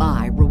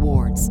my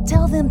rewards.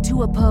 Tell them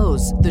to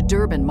oppose the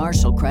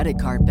Durbin-Marshall credit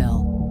card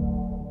bill.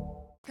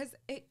 Because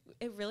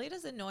it really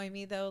does annoy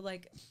me, though.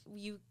 Like,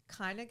 you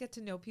kind of get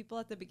to know people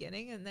at the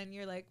beginning, and then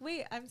you're like,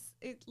 wait, I'm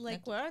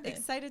where are they?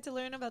 Excited to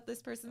learn about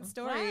this person's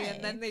story,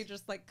 and then they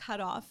just like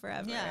cut off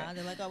forever. Yeah,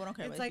 they're like, oh, we don't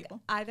care about like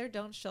people. Either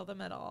don't show them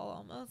at all,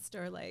 almost,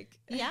 or like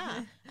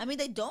I mean,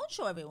 they don't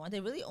show everyone. They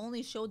really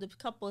only show the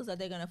couples that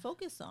they're gonna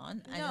focus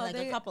on, and like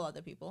a couple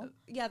other people.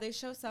 Yeah, they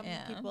show some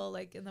people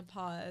like in the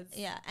pause.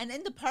 Yeah, and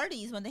in the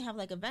parties when they have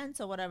like events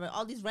or whatever,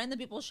 all these random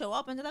people show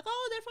up, and they're like,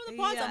 oh, they're from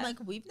the pause. I'm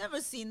like, we've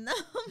never seen them.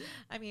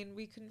 I mean,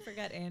 we couldn't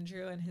forget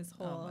Andrew and his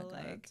whole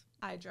like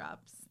eye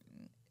drops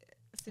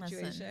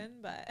situation.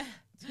 But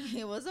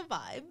it was a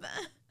vibe.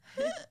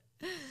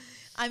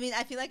 I mean,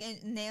 I feel like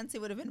Nancy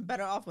would have been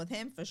better off with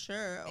him for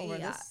sure over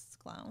this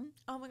clown.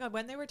 Oh my God,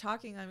 when they were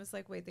talking, I was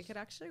like, wait, they could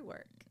actually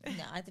work.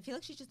 No, I feel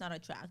like she's just not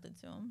attracted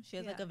to him. She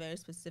has like a very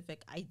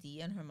specific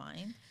idea in her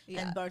mind,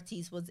 and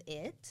Bartiz was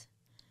it.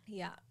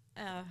 Yeah,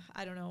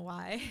 I don't know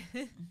why.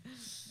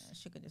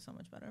 She could do so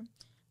much better.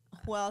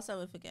 Who else are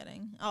we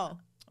forgetting? Oh,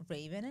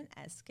 Raven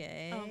and SK.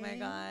 Oh my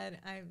God,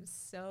 I'm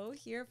so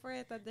here for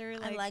it that they're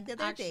like, I like that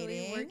they're actually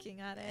dating. Working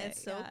at it.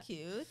 It's so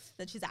cute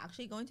that she's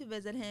actually going to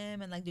visit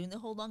him and like doing the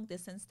whole long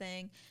distance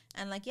thing.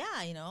 And like,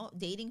 you know,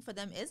 dating for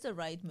them is the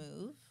right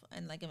move.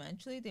 And like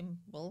eventually they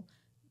will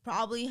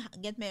probably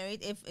get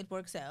married if it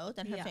works out,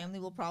 and her family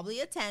will probably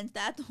attend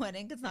that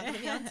wedding. It's not going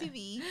to be on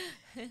TV.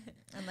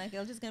 And like,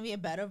 it's just going to be a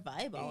better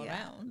vibe all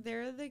around.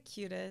 They're the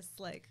cutest.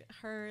 Like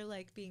her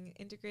like being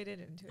integrated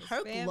into his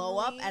her family. glow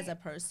up as a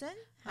person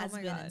has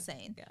been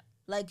insane. Yeah.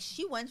 Like,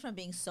 she went from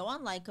being so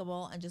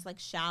unlikable and just like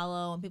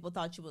shallow, and people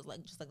thought she was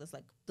like just like this,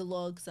 like the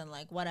looks and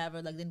like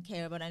whatever, like didn't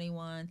care about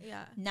anyone.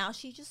 Yeah. Now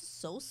she's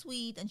just so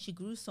sweet, and she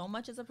grew so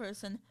much as a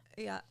person.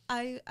 Yeah.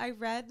 I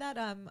read that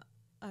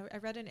I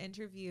read an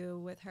interview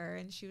with her,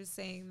 and she was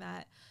saying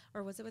that,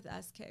 or was it with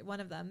SK?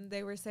 One of them.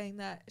 They were saying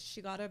that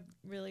she got a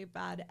really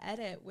bad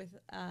edit with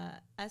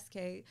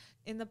SK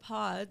in the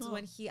pods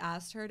when he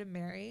asked her to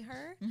marry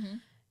her. Mm-hmm.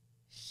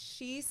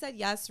 She said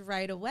yes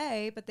right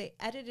away, but they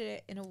edited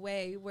it in a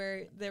way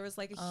where there was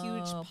like a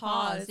huge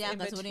pause. Yeah, in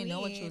that's between, what I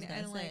know what she was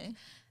gonna say. Like,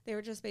 they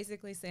were just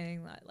basically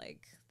saying that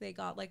like they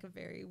got like a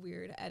very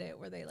weird edit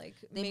where they like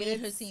they made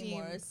her seem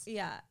worse.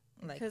 Yeah.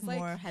 Like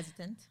more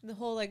hesitant. The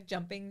whole like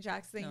jumping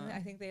jacks thing, I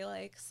think they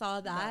like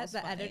saw that the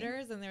funny.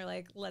 Editors, and they're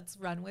like, let's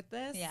run with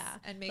this,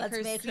 and make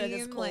her seem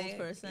this cold like,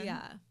 person.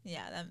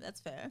 Yeah,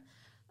 that's fair.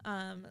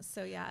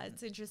 So yeah,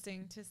 it's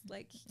interesting to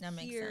like that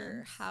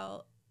hear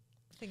how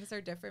things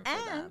are different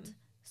for them.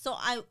 So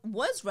I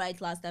was right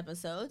last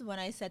episode when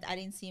I said I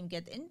didn't see him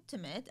get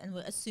intimate, and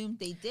we assumed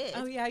they did.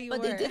 Oh yeah,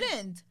 but they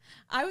didn't.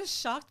 I was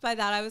shocked by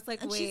that. I was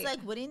like, and wait. She's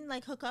like, we didn't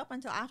like hook up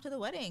until after the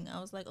wedding.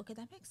 I was like, okay,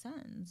 that makes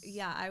sense.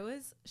 Yeah, I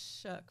was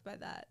shook by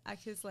that.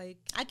 Cause like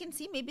I can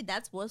see maybe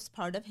that was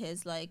part of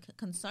his like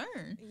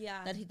concern.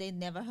 Yeah, that they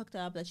never hooked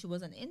up, that she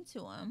wasn't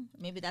into him.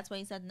 Maybe that's why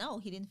he said no.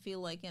 He didn't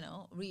feel like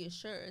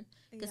reassured,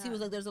 because he was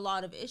like, there's a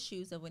lot of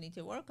issues that we need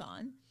to work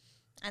on.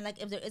 And,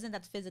 like, if there isn't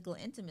that physical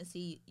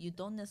intimacy, you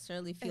don't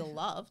necessarily feel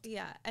loved.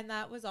 Yeah, and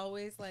that was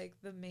always, like,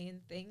 the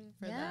main thing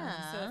for them.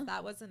 So if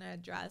that wasn't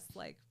addressed,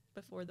 like,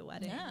 before the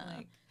wedding,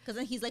 like... Because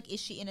then he's like, is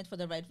she in it for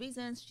the right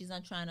reasons? She's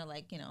not trying to,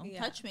 like,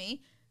 touch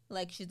me.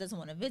 Like, she doesn't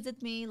want to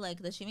visit me.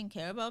 Like, does she even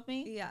care about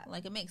me? Yeah.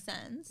 Like, it makes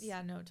sense.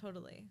 Yeah, no,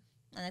 totally.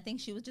 And I think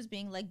she was just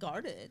being, like,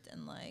 guarded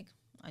and, like,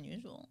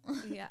 unusual.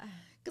 Yeah.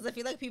 Because I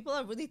feel like people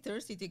are really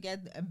thirsty to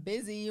get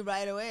busy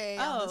right away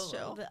on this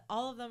show.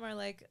 All of them are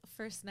like,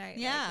 first night.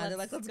 Yeah, they're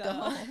like, let's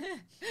go.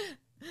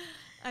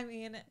 I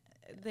mean,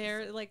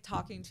 they're like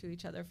talking to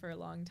each other for a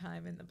long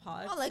time in the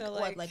pod. Oh, like, so,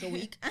 what, like a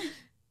week?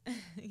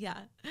 Yeah.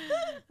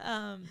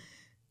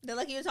 They're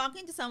like, you're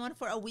talking to someone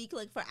for a week,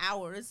 like for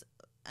hours.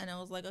 And I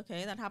was like,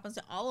 okay, that happens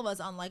to all of us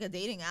on like a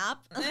dating app.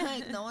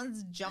 Like, no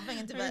one's jumping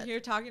into bed.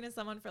 You're talking to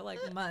someone for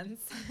like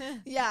months.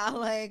 Yeah,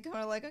 like,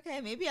 we're like,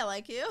 okay, maybe I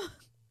like you.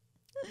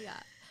 Yeah.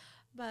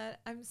 But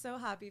I'm so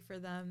happy for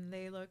them.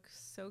 They look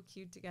so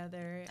cute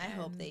together. I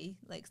hope they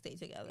like stay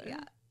together.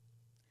 Yeah.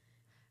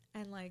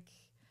 And like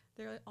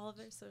all of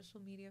their social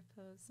media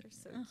posts are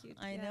so cute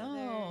together. I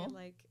know.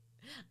 Like,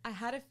 I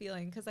had a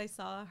feeling because I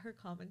saw her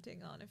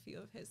commenting on a few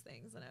of his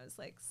things, and I was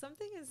like,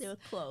 they were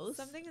close.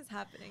 Something is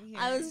happening here.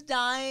 I was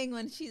dying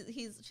when she's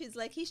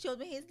like, he showed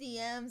me his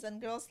DMs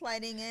and girls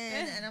sliding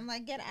in, and I'm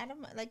like, get out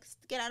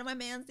of my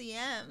man's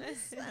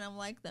DMs. And I'm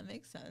like, that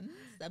makes sense.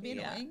 That'd be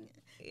annoying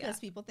because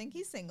people think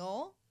he's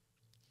single.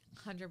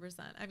 100%.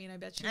 I mean, I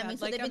bet you. So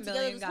like they've been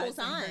together this whole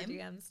time.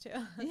 DMs too.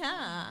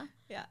 Yeah.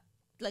 Yeah.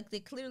 Like, they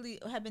clearly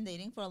have been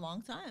dating for a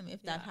long time.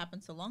 If that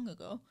happened so long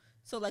ago.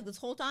 So, like, this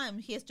whole time,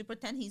 he has to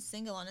pretend he's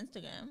single on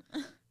Instagram.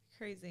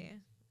 Crazy.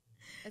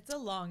 It's a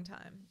long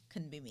time.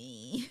 Couldn't be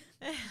me.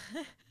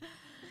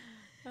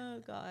 Oh,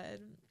 God.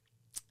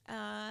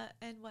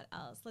 And what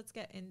else? Let's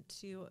get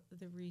into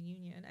the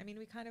reunion. I mean,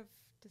 we kind of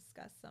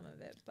discussed some of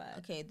it, but...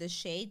 Okay, the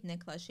shade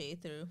Nick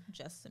Lachey through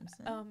Jess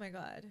Simpson. Oh, my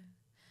God.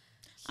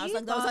 I was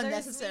like, that was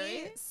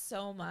unnecessary. Me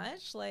so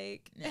much.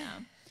 Like... Yeah.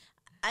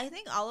 I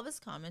think all of his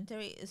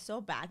commentary is so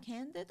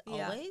backhanded,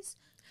 always.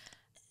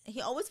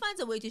 He always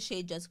finds a way to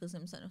shade Jessica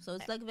Simpson. So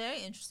it's, like,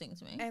 very interesting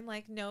to me. And,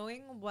 like,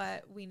 knowing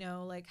what we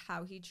know, like,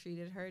 how he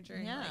treated her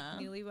during, like,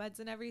 newlyweds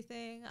and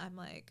everything, I'm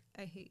like,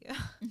 I hate you.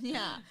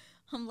 Yeah.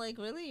 I'm like,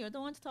 really? You're the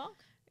one to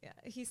talk? Yeah.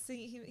 He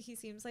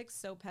seems, like,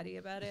 so petty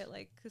about it,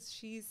 like, because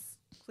she's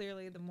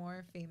clearly the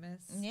more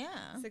famous,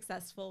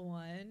 successful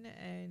one.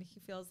 And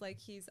he feels like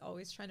he's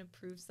always trying to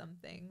prove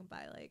something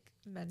by, like,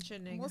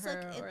 mentioning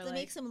her. Like, it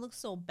makes him look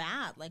so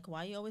bad. Like,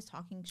 why are you always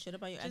talking shit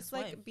about your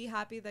ex-wife? Just, like, be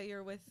happy that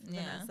you're with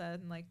Vanessa,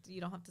 and, like, you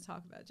don't have to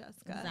talk about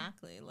Jessica.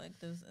 Exactly. Like,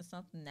 it's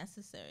not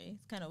necessary.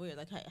 It's kind of weird.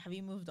 Like, have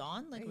you moved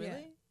on? Like,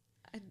 really?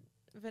 And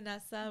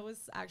Vanessa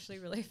was actually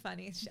really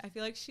funny. I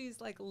feel like she's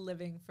like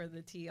living for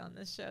the tea on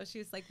this show. She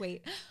was like,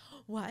 wait,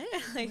 what?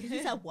 Like,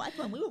 he said what?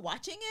 When we were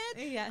watching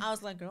it? Yeah. I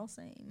was like, girl,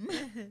 same.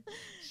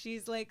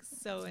 She's like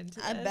so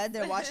into I bet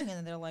they're watching it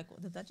and they're like,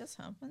 did that just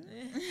happen?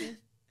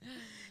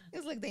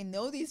 It's like they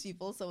know these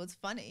people, so it's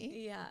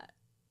funny. Yeah.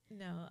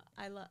 No,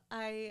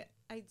 I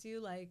do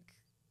like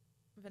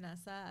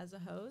Vanessa as a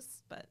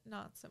host, but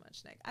not so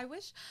much Nick. I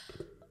wish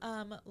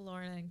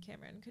Lauren and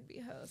Cameron could be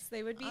hosts.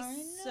 They would be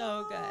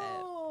so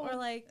good. Or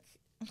like,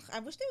 I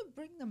wish they would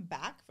bring them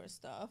back for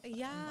stuff.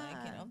 Yeah.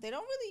 And, like, they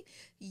don't really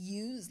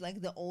use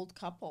like the old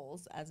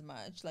couples as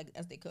much like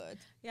as they could.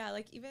 Yeah,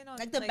 like even on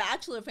like the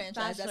Bachelor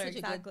franchise, that's such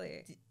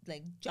exactly. a good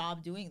like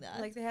job doing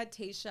that. Like they had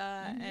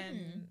Tayshia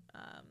and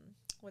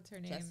what's her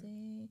name?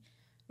 Jessie,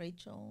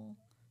 Rachel.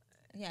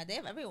 Yeah, they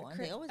have everyone.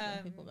 They always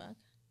bring people back.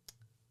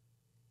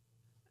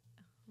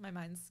 My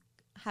mind's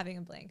having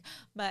a blank.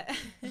 But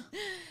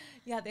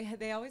yeah,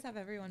 they always have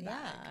everyone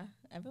back. Yeah,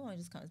 everyone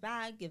just comes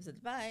back, gives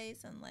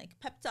advice and like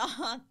pep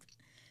talk.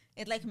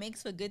 It like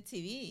makes for good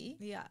TV.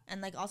 Yeah.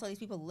 And like also these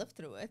people live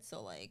through it,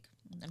 so like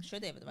I'm sure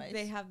they have advice.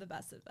 They have the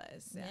best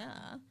advice.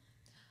 Yeah.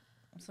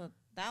 So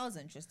that was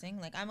interesting.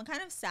 Like I'm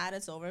kind of sad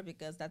it's over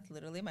because that's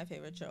literally my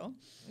favorite show.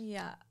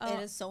 Yeah.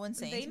 It is so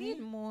insane. They to need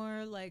me.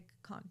 more like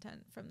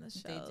content from the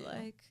show. They do.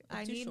 Like It's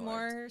I too need short.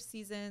 more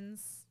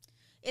seasons.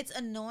 It's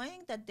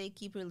annoying that they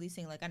keep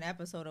releasing like an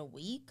episode a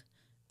week,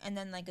 and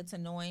then like it's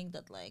annoying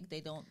that like they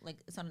don't like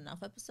it's not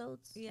enough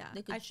episodes. Yeah.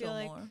 They could I show feel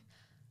like more.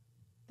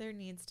 there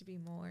needs to be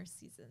more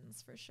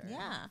seasons for sure.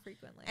 Yeah.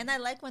 Frequently. And I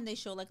like when they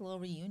show like little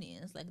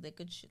reunions, like they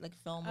could like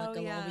film like Oh,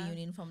 a yeah. little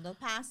reunion from the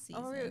past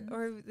season.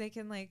 or they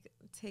can like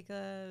take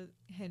a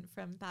hint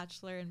from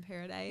Bachelor in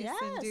Paradise Yes.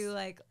 and do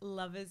like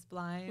Love is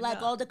Blind.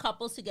 Like all the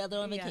couples together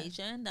on Yeah.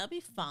 vacation. That'd be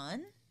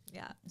fun.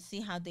 Yeah. See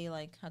how they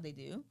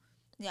do.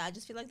 Yeah, I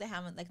just feel like they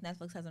haven't like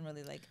Netflix hasn't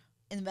really like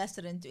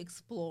invested into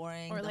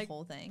exploring Or the like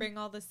whole thing. bring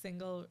all the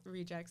single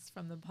rejects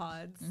from the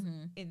pods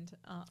into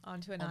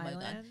onto an Oh my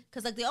god! island.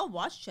 Because like they all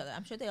watch each other.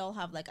 I'm sure they all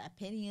have like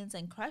opinions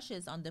and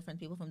crushes on different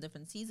people from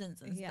different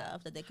seasons and Yeah,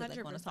 stuff that they could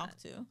like want to talk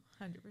 100%. to.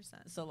 100%.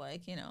 So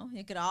like you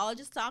could all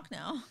just talk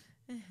now.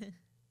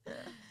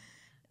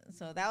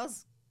 So that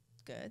was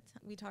good.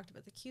 We talked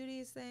about the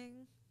cuties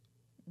thing.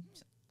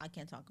 I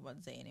can't talk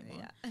about Zay anymore.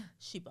 Yeah.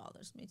 She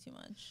bothers me too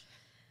much.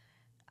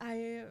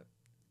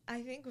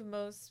 I think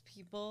most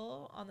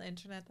people on the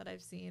internet that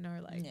I've seen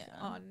are like Yeah.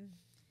 on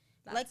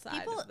that Like, side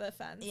people- of the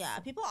fence. Yeah,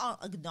 people all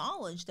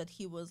acknowledge that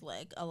he was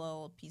like a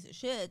little piece of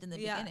shit in the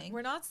beginning.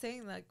 We're not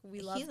saying like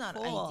we love He's not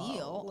Cole.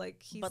 ideal,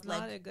 Like he's but,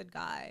 not like- a good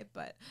guy,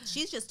 but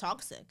She's just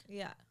toxic.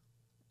 yeah.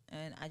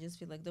 And I just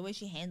feel like the way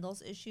she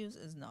handles issues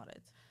is not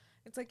it.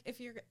 It's like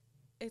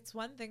it's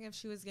one thing if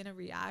she was gonna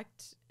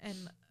react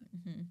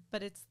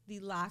but it's the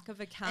lack of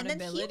And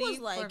accountability. then he was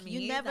like, for me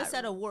you never that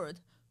said a word.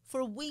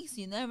 For weeks,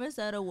 you never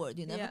said a word.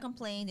 You never Yeah.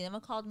 complained. You never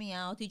called me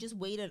out. You just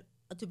waited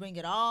to bring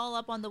it all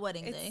up on the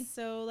wedding day. It's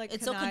so like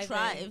It's so conniving.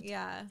 contrived.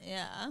 Yeah.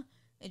 Yeah.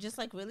 It's just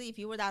like, really, if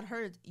you were that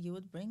hurt, you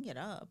would bring it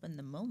up in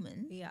the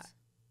moment. Yeah.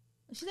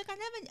 She's like,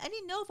 I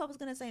didn't know if I was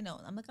going to say no.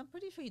 I'm like, I'm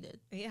pretty sure you did.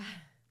 Yeah.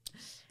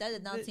 That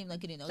did not The- seem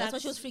like you didn't know. That's why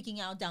she was that's- freaking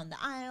out down the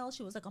aisle.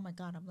 She was like, oh my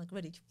God, I'm like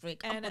ready to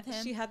break up And with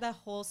him. she had that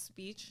whole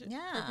speech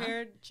Yeah.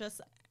 prepared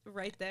just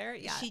right there.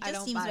 Yeah. She I just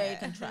don't seems buy very it.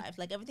 contrived.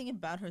 Like everything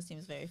about her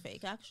seems very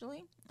fake,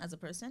 actually, as a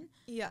person.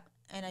 Yeah.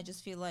 And I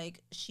just feel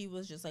like she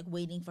was just like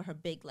waiting for her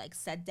big like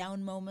set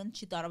down moment.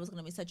 She thought it was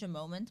gonna be such a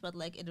moment, but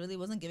like it really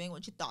wasn't giving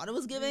what she thought it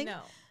was giving.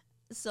 No.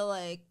 So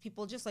like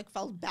people just like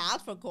felt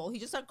bad for Cole. He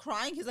just started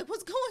crying. He's like,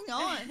 "What's going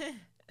on?"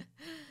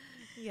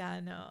 Yeah,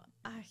 no.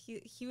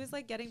 He was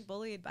like getting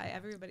bullied by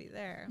everybody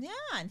there. Yeah,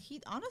 and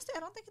he honestly, I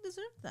don't think he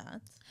deserved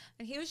that.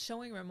 And he was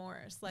showing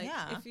remorse. Like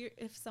Yeah.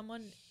 if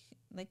someone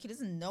Like he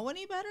doesn't know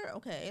any better.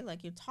 Okay,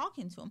 like you're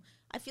talking to him.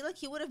 I feel like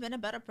he would have been a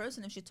better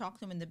person if she talked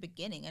to him in the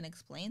beginning and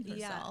explained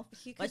herself.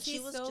 But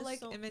she's so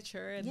like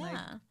immature and like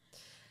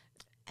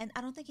And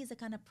I don't think he's the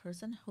kind of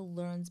person who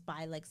learns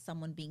by like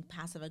someone being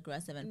passive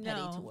aggressive and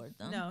petty toward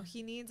them. No,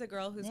 he needs a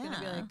girl who's gonna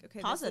be Yeah. like, okay,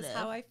 this Positive. is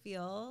how I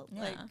feel.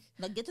 Yeah.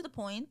 Like get to the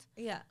point.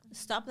 Yeah.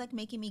 Stop like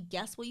making me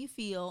guess what you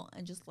feel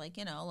and just like,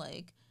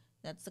 like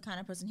that's the kind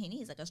of person he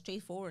needs, like a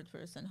straightforward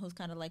person who's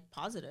kind of like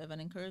positive and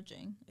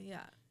encouraging.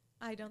 Yeah.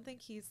 I don't think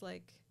he's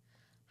like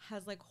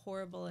has like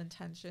horrible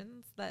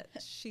intentions that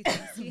she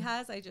thinks he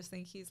has. I just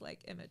think he's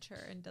like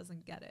immature and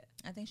doesn't get it.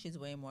 I think she's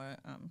way more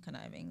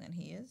conniving than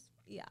he is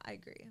Yeah, I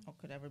agree. or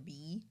could ever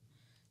be.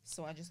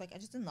 So I just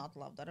did not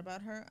love that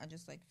about her. I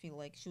just like feel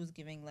like she was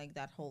giving like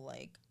that whole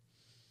like,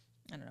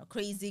 I don't know,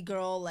 crazy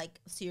girl like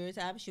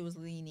stereotype. She was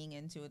leaning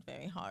into it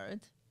very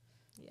hard.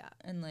 Yeah.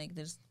 And like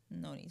there's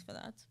no need for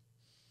that.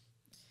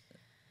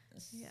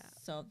 Yeah.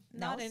 So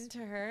Not into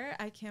her.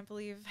 I can't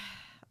believe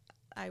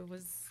I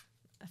was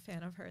a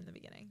fan of her in the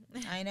beginning.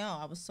 I know,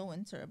 I was so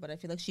into her, but I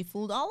feel like she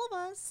fooled all of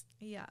us.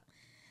 Yeah.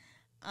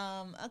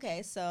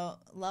 Okay, so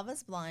Love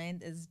is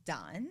Blind is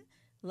done.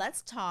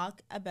 Let's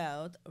talk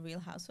about Real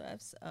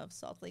Housewives of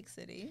Salt Lake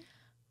City.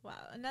 Wow.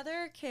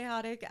 Another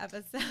chaotic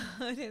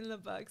episode in the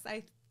books.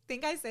 I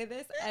think I say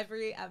this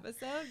every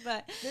episode,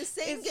 but The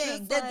singing, it's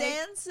just the like,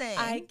 dancing.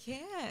 I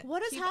can't.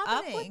 What is keep up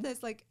happening? with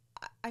this? Like,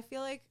 I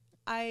feel like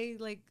I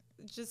like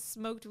just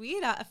smoked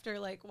weed after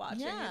like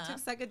watching. Yeah. I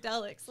took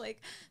psychedelics.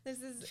 Like, this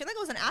is. I feel like it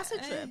was an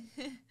acid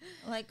trip.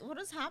 Like, what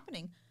is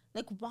happening?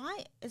 Like,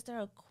 why is there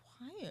a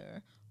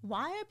choir?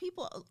 Why are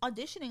people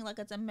auditioning like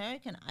it's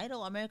American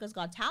Idol, America's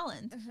Got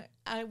Talent?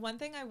 One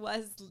thing I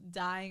was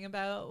dying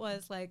about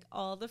was like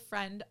all the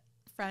friends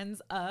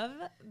of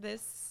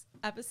this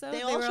episode.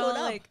 They all were showed all up.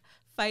 like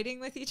fighting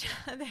with each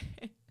other.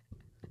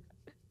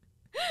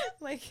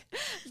 Like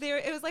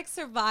it was like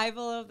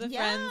survival of the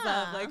friends of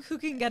Yeah. like who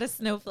can get a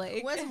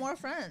snowflake. Who has more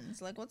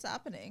friends? Like, what's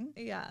happening?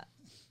 Yeah.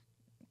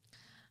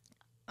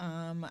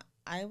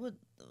 I would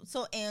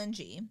So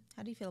Angie,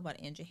 how do you feel about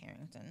Angie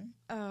Harrington?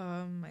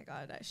 Oh my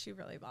God, she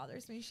really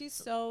bothers me. She's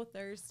so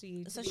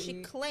thirsty. So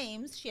she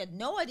claims she had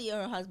no idea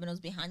her husband was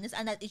behind this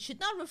and that it should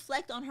not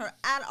reflect on her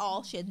at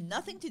all. She had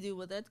nothing to do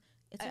with it.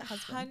 It's her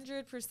husband.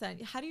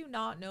 100%. How do you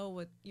not know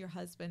what your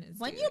husband is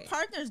when doing? your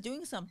partner is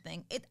doing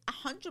something, it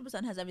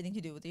 100% has everything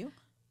to do with you.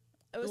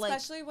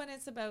 Especially when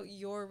it's about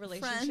your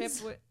relationship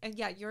with, and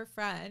your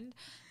friend.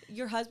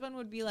 Your husband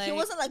would be like... He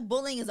wasn't like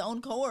bullying his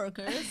own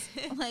coworkers.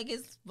 Like,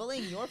 he's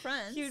bullying your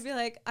friends. He would be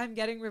like, I'm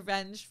getting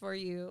revenge for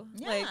you.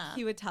 Yeah. Like,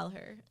 he would tell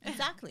her.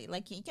 Exactly.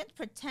 Like, you can't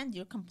pretend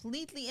you're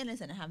completely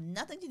innocent and have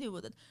nothing to do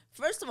with it.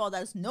 First of all,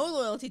 that's no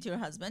loyalty to your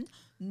husband,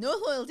 no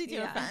loyalty to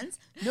your friends,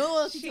 no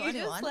loyalty to anyone.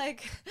 She just,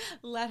 like,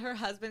 let her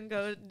husband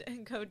go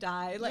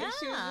die. Like,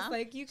 she was just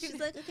like, you can... She's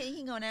like, okay, you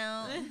can go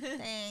now.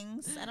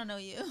 Thanks. I don't know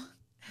you.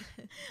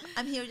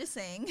 I'm here just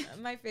saying.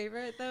 My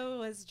favorite, though,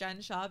 was Jen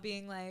Shaw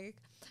being like...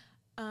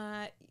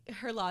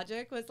 her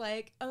logic was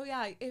like, oh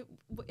yeah,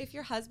 if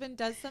your husband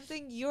does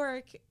something,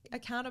 you're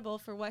accountable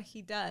for what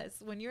he does.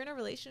 When you're in a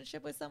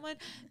relationship with someone,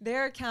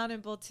 they're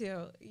accountable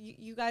too.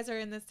 You guys are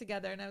in this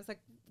together. And I was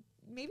like,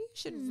 maybe you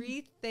should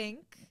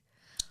rethink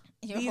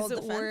these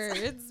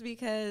words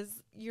because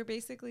you're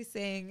basically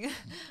saying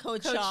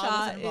Coach Shaw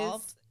was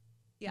involved.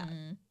 Yeah.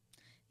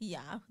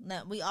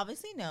 Now, we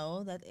obviously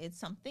know that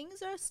some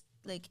things are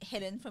like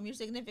hidden from your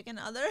significant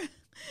other.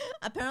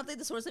 Apparently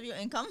the source of your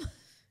income.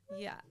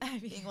 Yeah,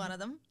 being one of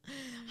them.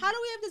 How do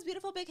we have this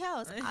beautiful big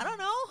house? I don't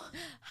know.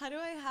 How do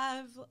I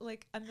have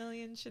like 1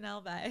 million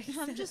Chanel bags?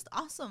 I'm just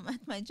awesome at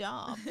my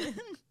job.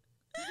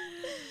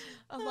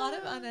 A lot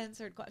of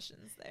unanswered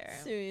questions there.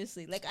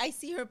 Seriously. Like, I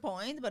see her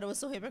point, but it was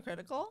so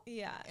hypocritical.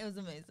 Yeah. It was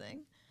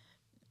amazing.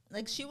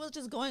 Like, she was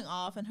just going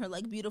off in her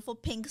like beautiful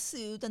pink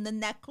suit and the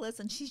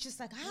necklace, and she's just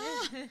like,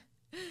 ah.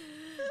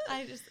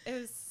 It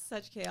was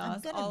such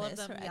chaos. All of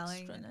them her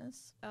yelling.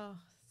 Extraness. Oh,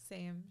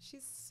 same.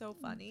 She's so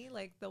funny,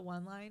 like the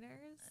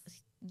one-liners.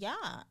 Yeah,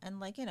 and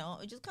like, you know,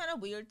 it's just kind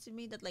of weird to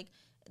me that like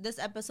this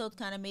episode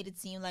kind of made it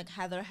seem like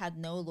Heather had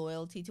no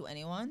loyalty to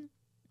anyone,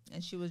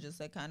 and she was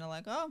just like kind of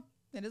like, oh,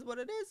 it is what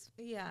it is.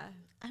 Yeah,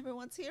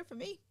 everyone's here for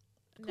me.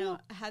 Cool. No,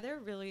 Heather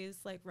really is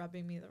like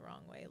rubbing me the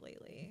wrong way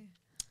lately.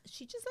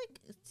 She just like,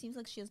 it seems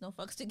like she has no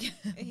fucks to give.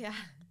 Yeah.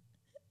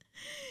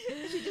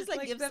 She just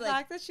like gives the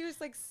fact that she was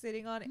like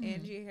sitting on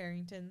Angie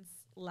Harrington's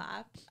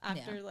lap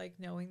after like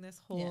knowing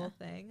this whole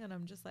thing, and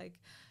I'm just like,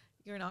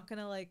 you're not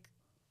gonna like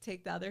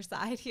take the other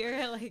side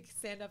here, like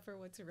stand up for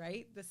what's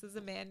right. This is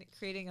a man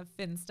creating a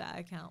Finsta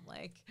account.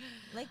 Like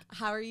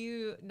how are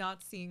you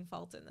not seeing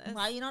fault in this?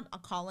 Why are you not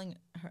calling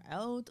her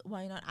out?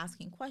 Why are you not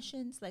asking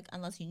questions? Like,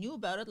 unless you knew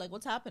about it, like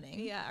what's happening?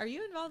 Yeah, are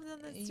you involved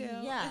in this too?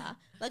 Yeah.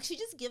 Like, she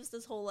just gives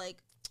this whole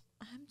like,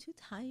 I'm too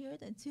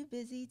tired and too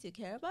busy to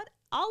care about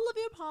all of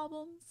your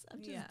problems.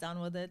 I'm just done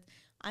with it.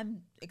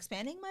 I'm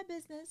expanding my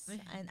business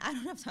and I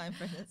don't have time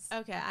for this.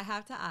 Okay, I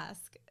have to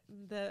ask.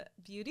 The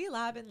Beauty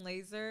Lab and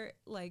Laser,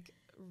 like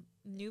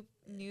new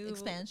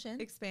expansion,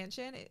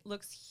 it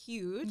looks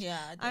huge. Yeah,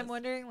 I'm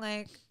wondering,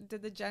 like,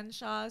 did the Jen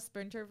Shaw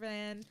Sprinter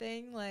van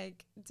thing,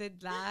 like,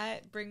 did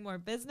that bring more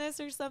business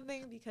or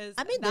something? Because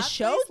I mean, the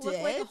show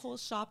looked like a whole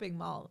shopping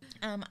mall.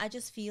 I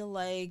just feel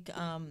like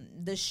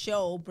the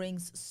show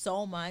brings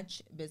so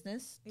much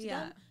business to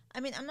them. I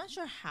mean, I'm not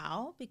sure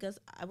how, because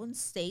I wouldn't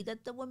say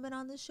that the women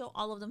on the show,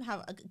 all of them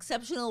have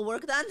exceptional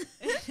work done.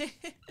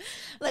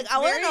 Like, I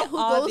want to know who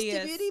goes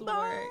to Beauty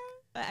Bar.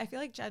 But I feel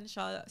like Jen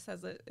Shaw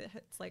says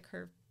it's like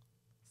her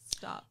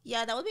stop.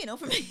 Yeah, that would be a no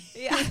for me.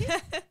 Yeah.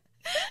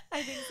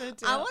 I think so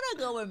too. I want to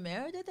go where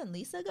Meredith and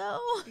Lisa go.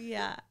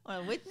 Yeah.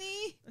 Or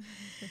Whitney.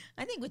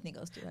 I think Whitney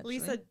goes too, actually.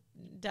 Lisa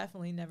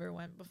definitely never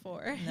went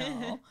before.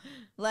 No.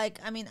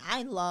 Like, I mean,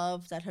 I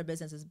love that her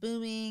business is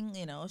booming.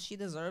 You know, she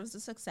deserves the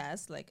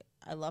success. Like,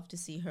 I love to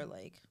see her,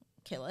 like,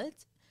 kill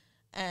it.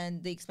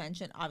 And the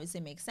expansion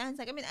obviously makes sense.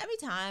 Like, I mean, every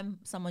time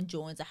someone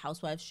joins a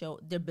housewife show,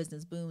 their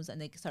business booms and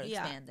they start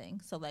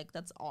expanding. So, like,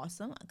 that's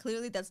awesome.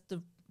 Clearly, that's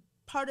the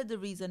part of the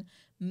reason,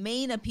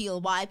 main appeal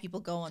why people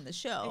go on the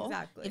show.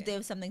 Exactly. If they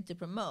have something to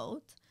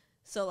promote.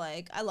 So,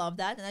 like, I love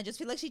that. And I just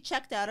feel like she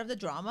checked out of the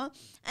drama.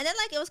 And then,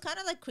 like, it was kind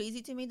of, like,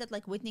 crazy to me that,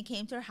 like, Whitney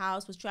came to her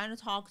house, was trying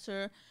to talk to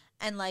her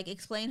and, like,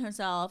 explain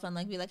herself and,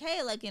 like, be like,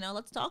 hey, like, you know,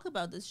 let's talk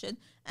about this shit.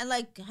 And,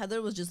 like,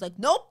 Heather was just like,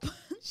 nope.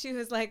 She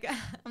was like,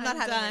 I'm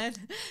not done.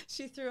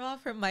 She threw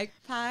off her mic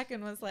pack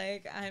and was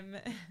like,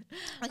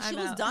 she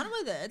was done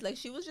with it. Like,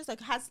 she was just, like,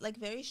 has, like,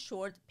 very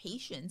short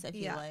patience, I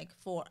feel like,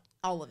 for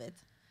all of it.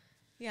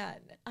 Yeah.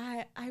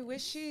 I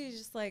wish she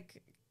just,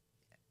 like,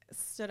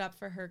 stood up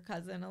for her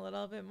cousin a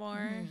little bit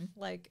more.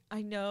 Like,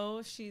 I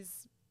know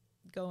she's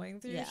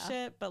going through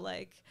shit, but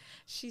like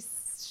she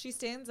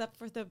stands up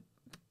for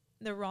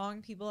the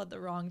wrong people at the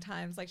wrong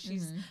times. Like,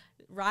 she's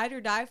ride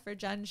or die for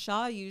Jen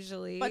Shaw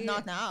usually, but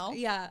not now.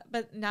 Yeah,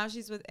 but now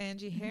she's with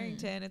Angie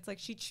Harrington. It's like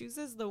she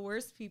chooses the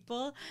worst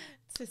people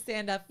to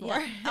stand up for.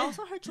 Yeah.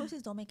 Also, her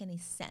choices don't make any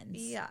sense.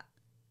 Yeah,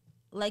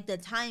 like the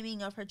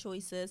timing of her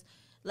choices,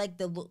 like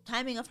the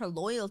timing of her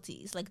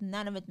loyalties, like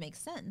none of it makes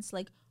sense.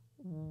 Like,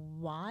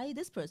 why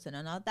this person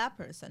and not that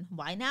person?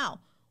 Why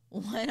now?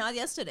 Why not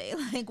yesterday?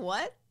 Like,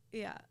 what?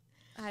 Yeah.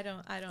 I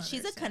don't She's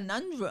understand. a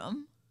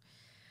conundrum.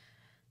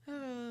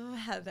 Oh,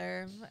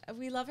 Heather.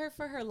 We love her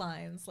for her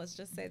lines. Let's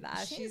just say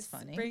that. She's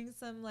funny. Brings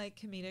some like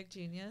comedic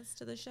genius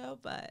to the show,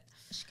 but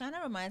She kind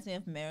of reminds me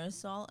of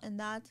Marisol in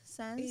that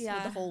sense. Yeah.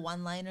 With the whole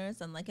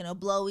one-liners and like, you know,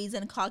 blowies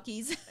and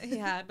cockies.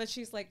 yeah, but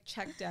she's like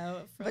checked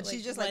out. But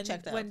she's just, like,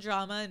 checked out. When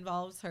drama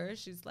involves her,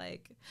 she's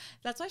like,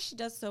 that's why she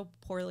does so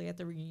poorly at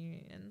the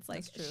reunions.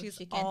 Like, That's true. she's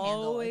She can't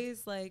handle it.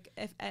 always like,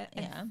 if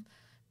Yeah.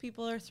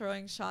 people are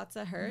throwing shots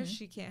at her,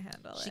 she can't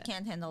handle it. She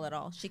can't handle it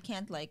all. She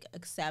can't like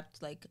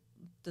accept like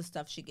the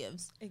stuff she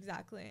gives.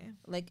 Exactly.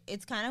 Like,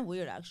 it's kind of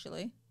weird,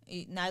 actually.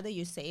 Now that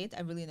you say it,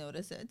 I really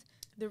notice it.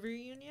 The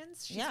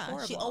reunions, she's Yeah,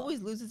 horrible. she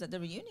always loses at the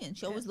reunion.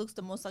 She always looks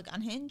the most like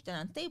unhinged and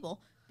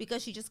unstable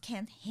because she just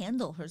can't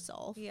handle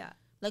herself. Yeah.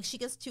 Like, she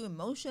gets too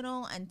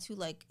emotional and too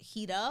like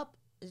heat up.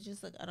 It's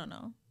just like, I don't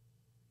know.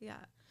 Yeah.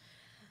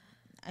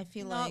 I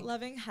feel Not like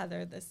loving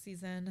Heather this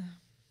season.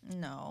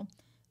 no.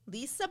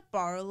 Lisa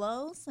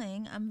Barlow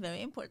saying, "I'm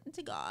very important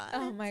to God."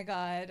 Oh my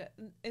God.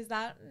 Is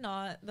that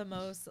not the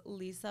most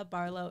Lisa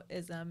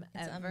Barlow-ism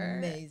It's ever?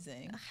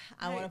 amazing.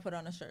 I want to put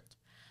on a shirt.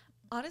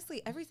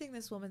 Honestly, everything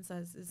this woman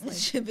says is like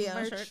Should be on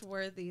a merch shirt.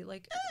 worthy.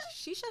 Like,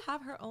 she should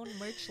have her own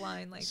merch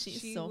line. Like, She's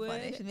she so would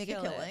funny. She'd make a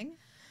kill it. killing.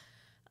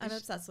 I'm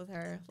obsessed with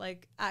her.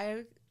 Like,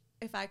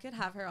 if I could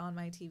have her on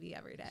my TV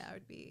every day, I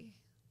would be.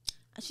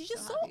 She's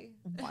just so so happy.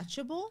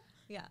 watchable.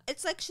 Yeah.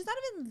 It's like she's not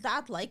even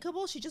that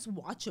likable. She's just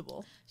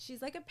watchable.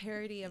 She's like a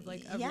parody of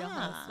like a Yeah. Real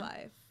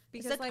Housewife.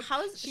 Because like,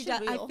 how is she I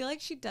real? feel like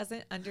she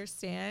doesn't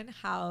understand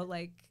how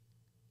like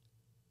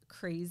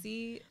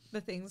crazy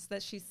the things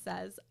that she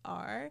says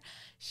are.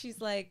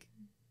 She's like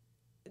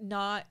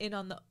not in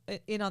on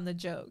the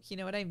joke. You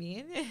know what I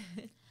mean?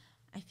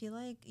 I feel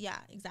like, yeah,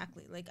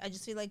 exactly. Like, I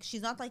just feel like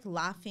she's not like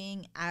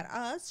laughing at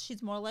us.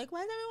 She's more like, why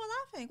is everyone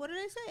laughing? What did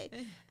I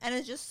say? And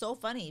it's just so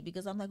funny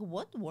because I'm like,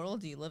 what world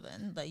do you live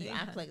in that you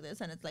act like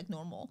this and it's like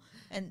normal?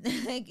 And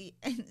like,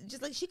 and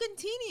just like she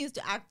continues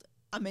to act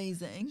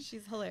amazing.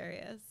 She's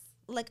hilarious.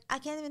 Like, I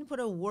can't even put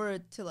a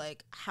word to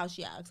like how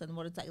she acts and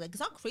what it's like. Like,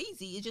 it's not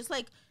crazy. It's just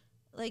like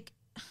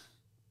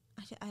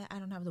I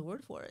don't have the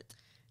word for it.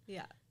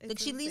 Yeah. Like,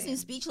 she leaves me insane.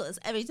 speechless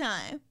every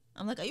time.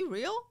 I'm like, are you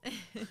real?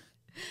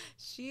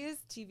 She is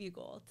TV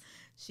gold.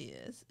 She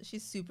is.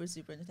 She's super,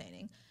 super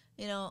entertaining.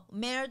 You know,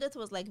 Meredith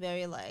was like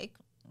very like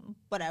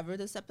whatever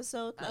this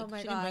episode. Like, Oh my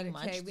she didn't God. bring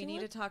much Okay, we to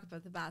need it. to talk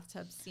about the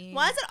bathtub scene.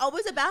 Why is it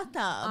always a bathtub?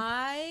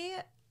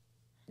 I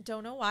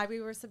don't know why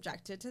we were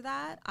subjected to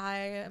that. I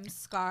am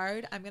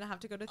scarred. I'm gonna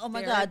have to go to Oh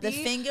my therapy. God, the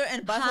finger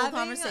and butthole Having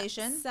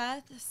conversation.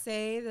 Seth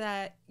say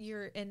that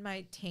you're in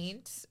my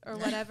taint or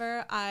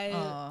whatever.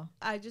 Aw.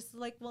 I just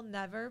like will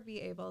never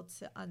be able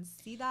to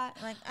unsee that.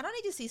 Like, I don't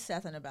need to see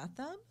Seth in a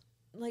bathtub.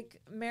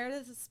 Like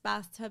Meredith's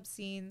bathtub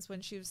scenes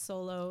when she was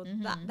solo,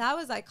 Mm-hmm. that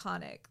was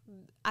iconic.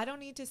 I don't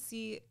need to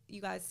see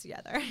you guys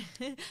together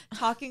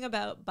talking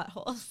about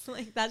buttholes.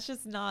 Like, that's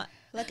just not.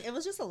 Like, it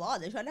was just a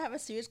lot. They tried to have a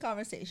serious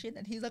conversation,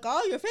 and he's like,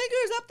 "Oh, your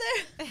finger's up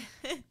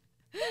there."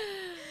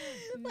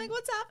 Like,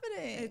 what's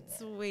happening?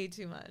 It's way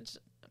too much.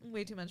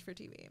 Way too much for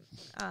TV.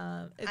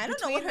 I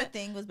don't know what her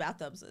thing with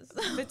bathtubs is.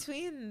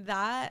 Between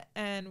that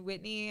and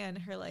Whitney and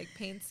her like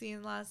paint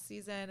scene last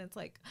season, it's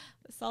like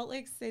Salt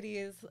Lake City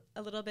is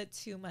a little bit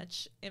too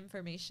much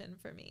information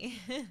for me.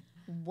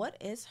 What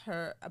is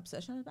her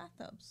obsession with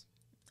bathtubs?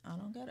 I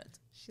don't get it.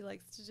 She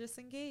likes to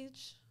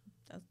disengage.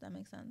 That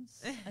makes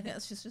sense. I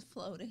guess she's just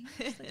floating.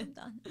 She's like, I'm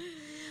done.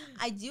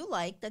 I do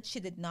like that she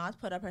did not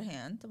put up her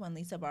hand when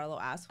Lisa Barlow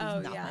asked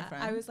who's not my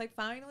friend. I was like,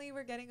 finally,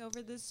 we're getting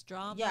over this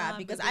drama. Yeah,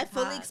 because I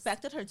fully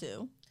expected her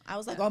to. I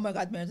was like, oh my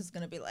God, Meredith's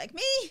going to be like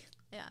me.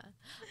 Yeah.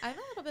 I'm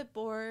a little bit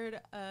bored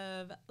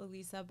of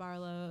Lisa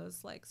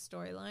Barlow's like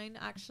storyline,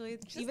 actually.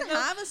 She doesn't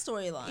have a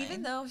storyline.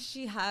 Even though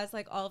she has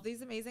like all of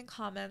these amazing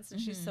comments and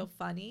she's so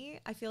funny,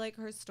 I feel like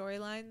her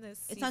storyline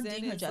this It's not season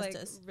doing her is like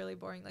justice. really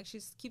boring. Like,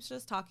 she keeps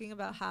just talking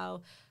about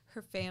how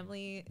her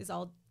family is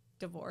all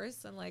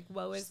divorced and like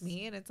woe is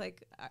me, and it's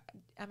like,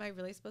 am I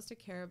really supposed to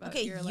care about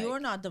Okay, your you're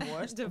like, not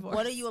divorced. divorce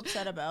What are you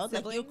upset about?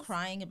 Like, you're siblings?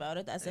 crying about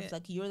it as if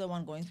like you're the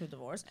one going through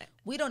divorce.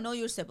 We don't know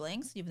your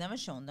siblings. You've never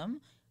shown them.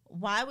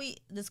 Why are we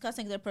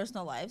discussing their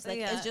personal lives? Like,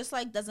 Yeah. it's just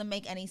like doesn't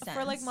make any sense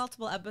for like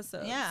multiple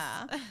episodes?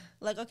 Yeah,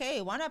 like, okay,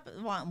 one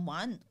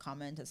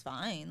comment is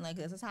fine. Like,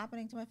 this is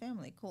happening to my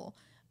family, cool.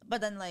 But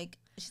then like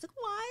she's like,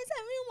 why is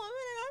every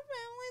woman in our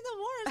family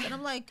divorced? And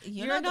I'm like,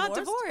 you're not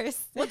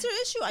divorced. What's your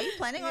issue? Are you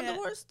planning on Yeah.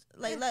 divorce?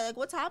 Like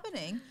what's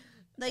happening?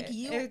 Like,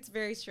 It's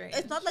very strange.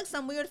 it's not like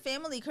some weird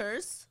family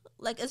curse.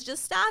 Like, it's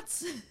just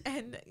stats.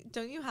 And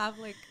don't you have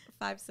like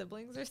 5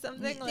 siblings or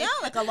something? Yeah,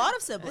 like a lot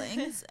of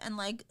siblings, and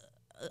like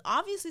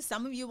obviously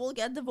some of you will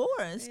get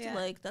divorced. Yeah.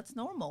 Like, that's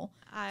normal.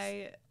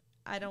 I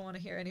don't want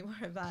to hear any more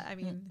of that. I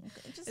mean,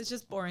 it's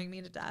just boring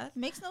me to death.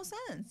 Makes no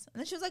sense. And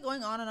then she was like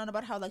going on and on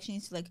about how like she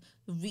needs to like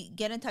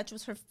get in touch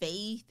with her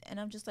faith, and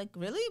I'm just like,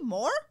 really,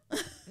 more?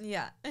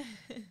 Yeah.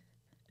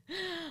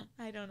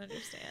 I don't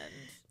understand.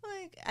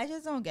 Like, I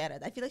just don't get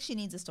it. I feel like she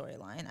needs a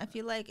storyline. I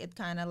feel like it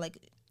kind of like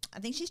I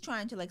think she's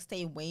trying to like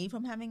stay away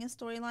from having a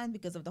storyline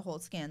because of the whole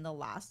scandal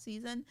last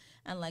season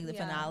and like the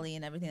finale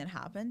and everything that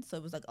happened. So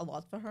it was like a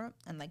lot for her,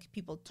 and like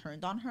people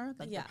turned on her,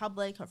 like the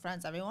public, her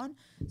friends, everyone.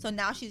 So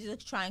now she's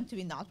like trying to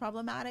be not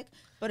problematic,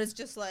 but it's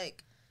just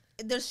like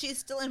she's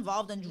still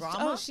involved in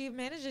drama. Oh, she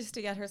manages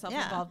to get herself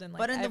involved in like,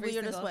 but in the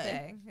weirdest way.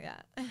 Thing.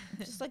 Yeah,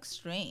 just like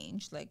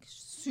strange, like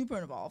super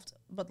involved,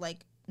 but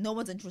like no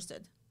one's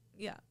interested.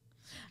 Yeah.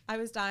 I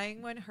was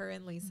dying when her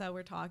and Lisa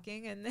were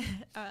talking, and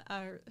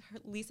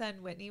Lisa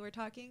and Whitney were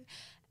talking,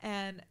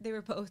 and they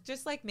were both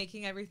just like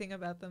making everything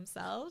about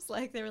themselves.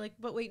 Like they were like,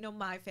 "But wait, no,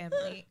 my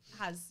family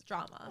has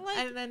drama," like,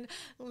 and then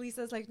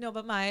Lisa's like, "No,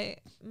 but my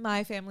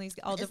family's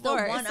all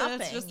divorced." So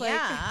it's just like,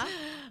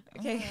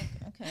 okay,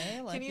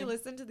 like, can you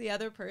listen to the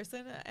other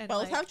person? And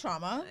both like, have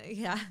trauma.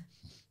 Yeah,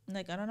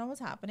 like I don't know what's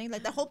happening.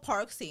 Like the whole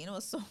park scene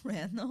was so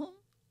random.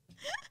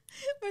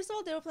 First of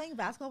all, they were playing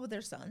basketball with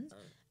their sons.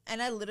 And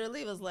I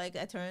literally was like,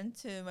 I turned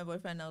to my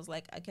boyfriend and I was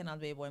like, I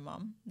cannot be a boy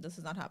mom. This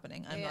is not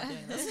happening. I'm not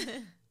doing this.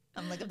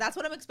 I'm like, if that's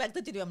what I'm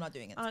expected to do, I'm not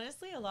doing it.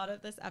 Honestly, a lot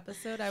of this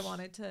episode, I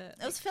wanted to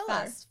it was filler.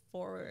 Fast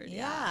forward.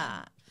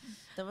 Yeah.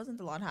 There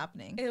wasn't a lot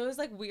happening. It was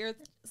like weird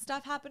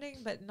stuff happening,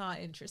 but not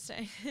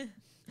interesting.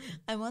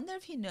 I wonder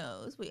if he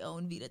knows we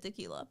own Vita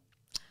Tequila.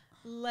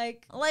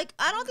 Like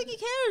I don't think he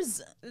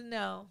cares.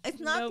 No, it's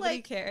not. Nobody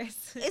like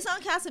cares. It's on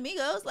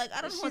Casamigos. Like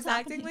I don't know. She's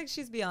acting like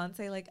she's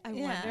Beyonce. Like I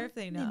wonder if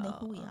they know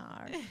who we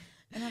are.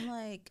 And I'm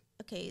like,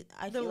 okay.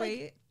 The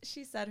way like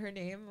she said her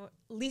name,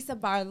 Lisa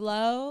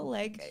Barlow.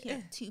 Like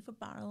two for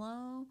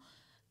Barlow.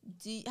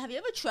 Have you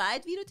ever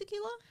tried Vita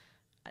Tequila?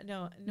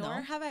 No,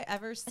 nor have I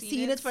ever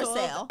seen it for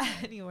sale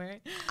anywhere.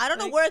 I don't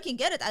know where I can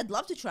get it. I'd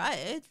love to try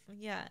it.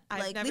 Yeah,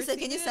 I've never Lisa,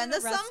 can you send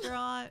us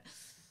some?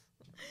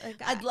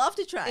 Like I'd love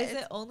to try it. Is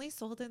it only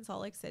sold in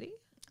Salt Lake City?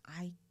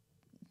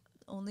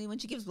 Only when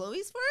she gives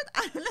blowies for it?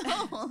 I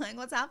don't know. Like,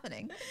 what's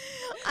happening?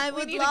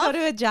 We need to go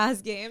to a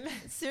jazz game.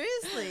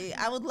 Seriously,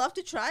 I would love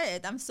to try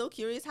it. I'm so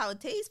curious how it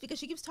tastes because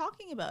she keeps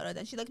talking about it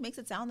and she like makes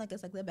it sound like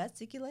it's like the best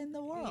tequila in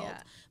the world.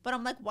 Yeah. But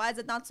I'm like, why is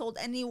it not sold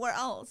anywhere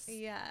else?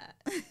 Yeah.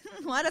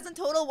 Why doesn't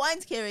Total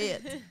Wines carry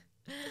it?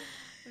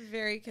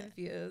 Very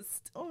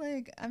confused.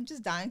 Like, I'm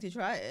just dying to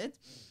try it.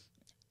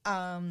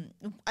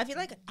 I feel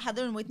like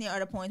Heather and Whitney are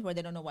at a point where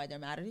they don't know why they're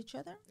mad at each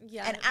other.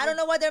 Yeah. And I don't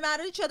know why they're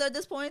mad at each other at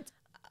this point.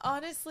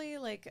 Honestly,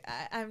 like,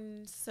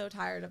 I'm so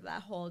tired of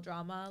that whole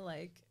drama.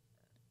 Like,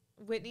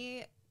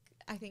 Whitney,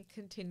 I think,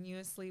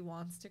 continuously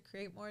wants to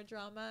create more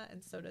drama,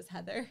 and so does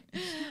Heather.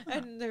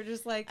 And they're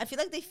just like... I feel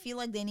like they feel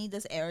like they need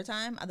this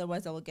airtime,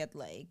 otherwise they will get,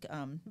 like...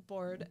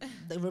 bored.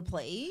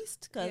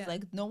 Replaced, because,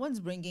 like, no one's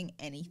bringing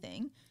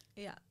anything.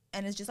 Yeah.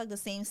 And it's just, like, the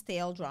same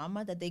stale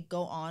drama that they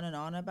go on and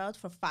on about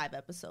for 5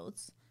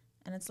 episodes.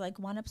 And it's like,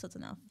 1 episode's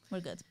enough. We're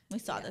good. We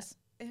saw this.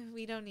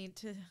 We don't need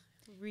to...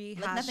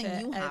 rehash like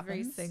it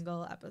every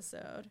single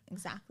episode.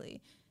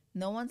 Exactly.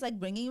 No one's like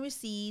bringing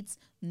receipts.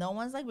 No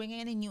one's like bringing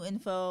any new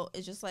info.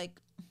 It's just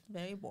like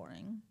very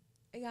boring.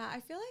 Yeah,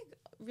 I feel like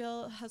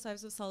Real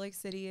Housewives of Salt Lake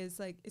City is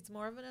like, it's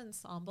more of an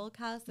ensemble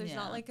cast. There's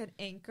not like an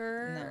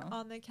anchor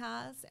on the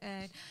cast,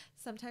 and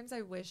sometimes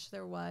I wish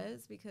there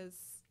was, because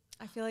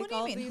I feel like what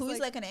do you mean? Who's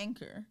like an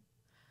anchor?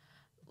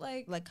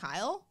 Like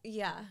Kyle?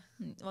 Yeah.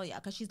 Well, yeah,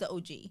 because she's the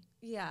OG.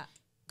 Yeah.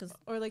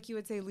 Or like you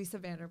would say Lisa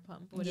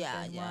Vanderpump would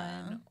have been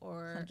one.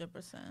 Or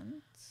 100%.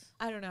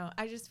 I don't know.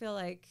 I just feel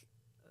like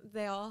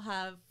they all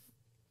have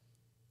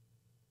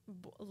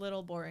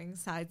little boring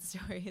side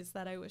stories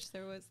that I wish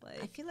there was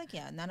like. I feel like,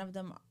 none of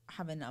them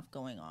have enough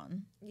going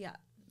on. Yeah.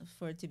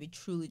 For it to be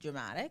truly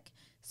dramatic.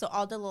 So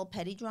all the little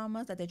petty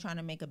dramas that they're trying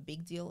to make a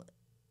big deal,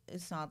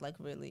 it's not like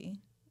really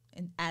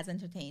as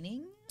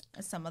entertaining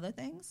as some other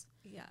things.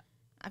 Yeah.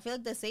 I feel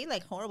like they say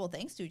like horrible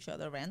things to each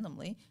other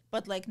randomly,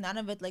 but like none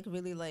of it like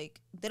really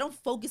like they don't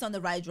focus on the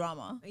right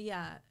drama.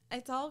 Yeah,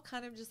 it's all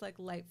kind of just like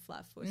light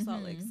fluff with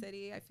Salt Lake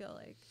City. I feel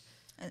like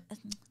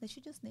they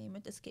should just name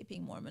it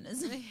Escaping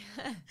Mormonism,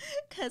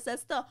 because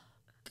that's the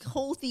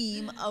whole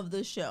theme of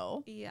the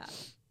show. Yeah.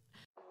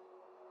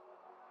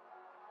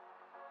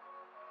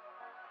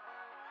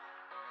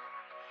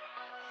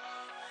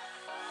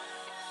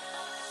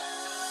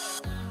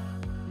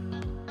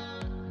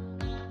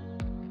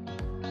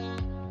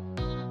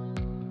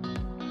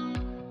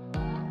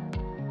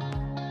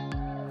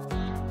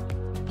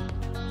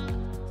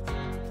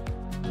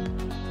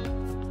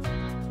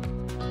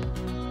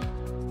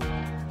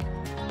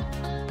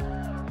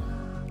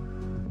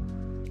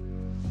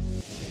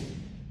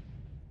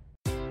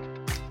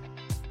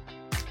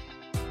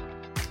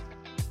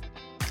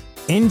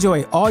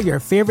 Enjoy all your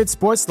favorite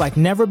sports like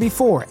never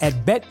before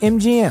at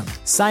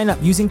BetMGM. Sign up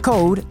using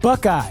code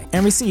Buckeye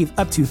and receive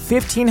up to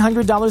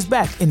 $1,500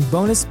 back in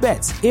bonus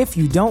bets if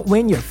you don't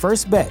win your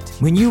first bet.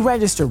 When you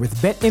register with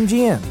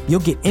BetMGM, you'll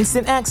get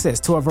instant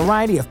access to a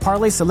variety of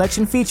parlay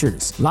selection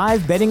features,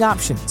 live betting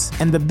options,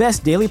 and the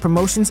best daily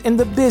promotions in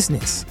the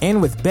business.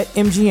 And with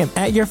BetMGM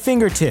at your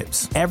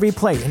fingertips, every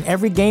play and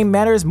every game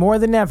matters more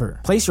than ever.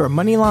 Place your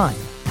money line,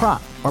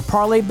 prop, or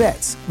parlay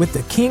bets with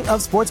the king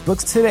of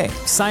sportsbooks today.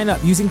 Sign up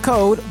using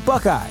code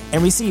Buckeye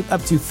and receive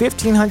up to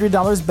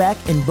 $1,500 back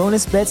in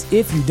bonus bets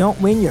if you don't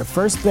win your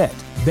first bet.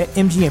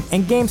 BetMGM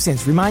and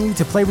GameSense remind you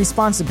to play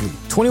responsibly.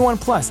 21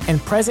 plus and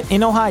present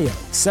in Ohio,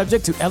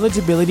 subject to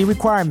eligibility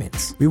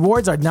requirements.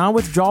 Rewards are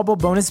non-withdrawable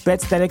bonus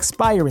bets that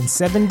expire in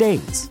 7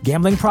 days.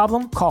 Gambling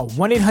problem? Call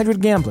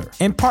 1-800-GAMBLER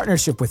in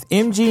partnership with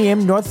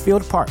MGM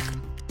Northfield Park.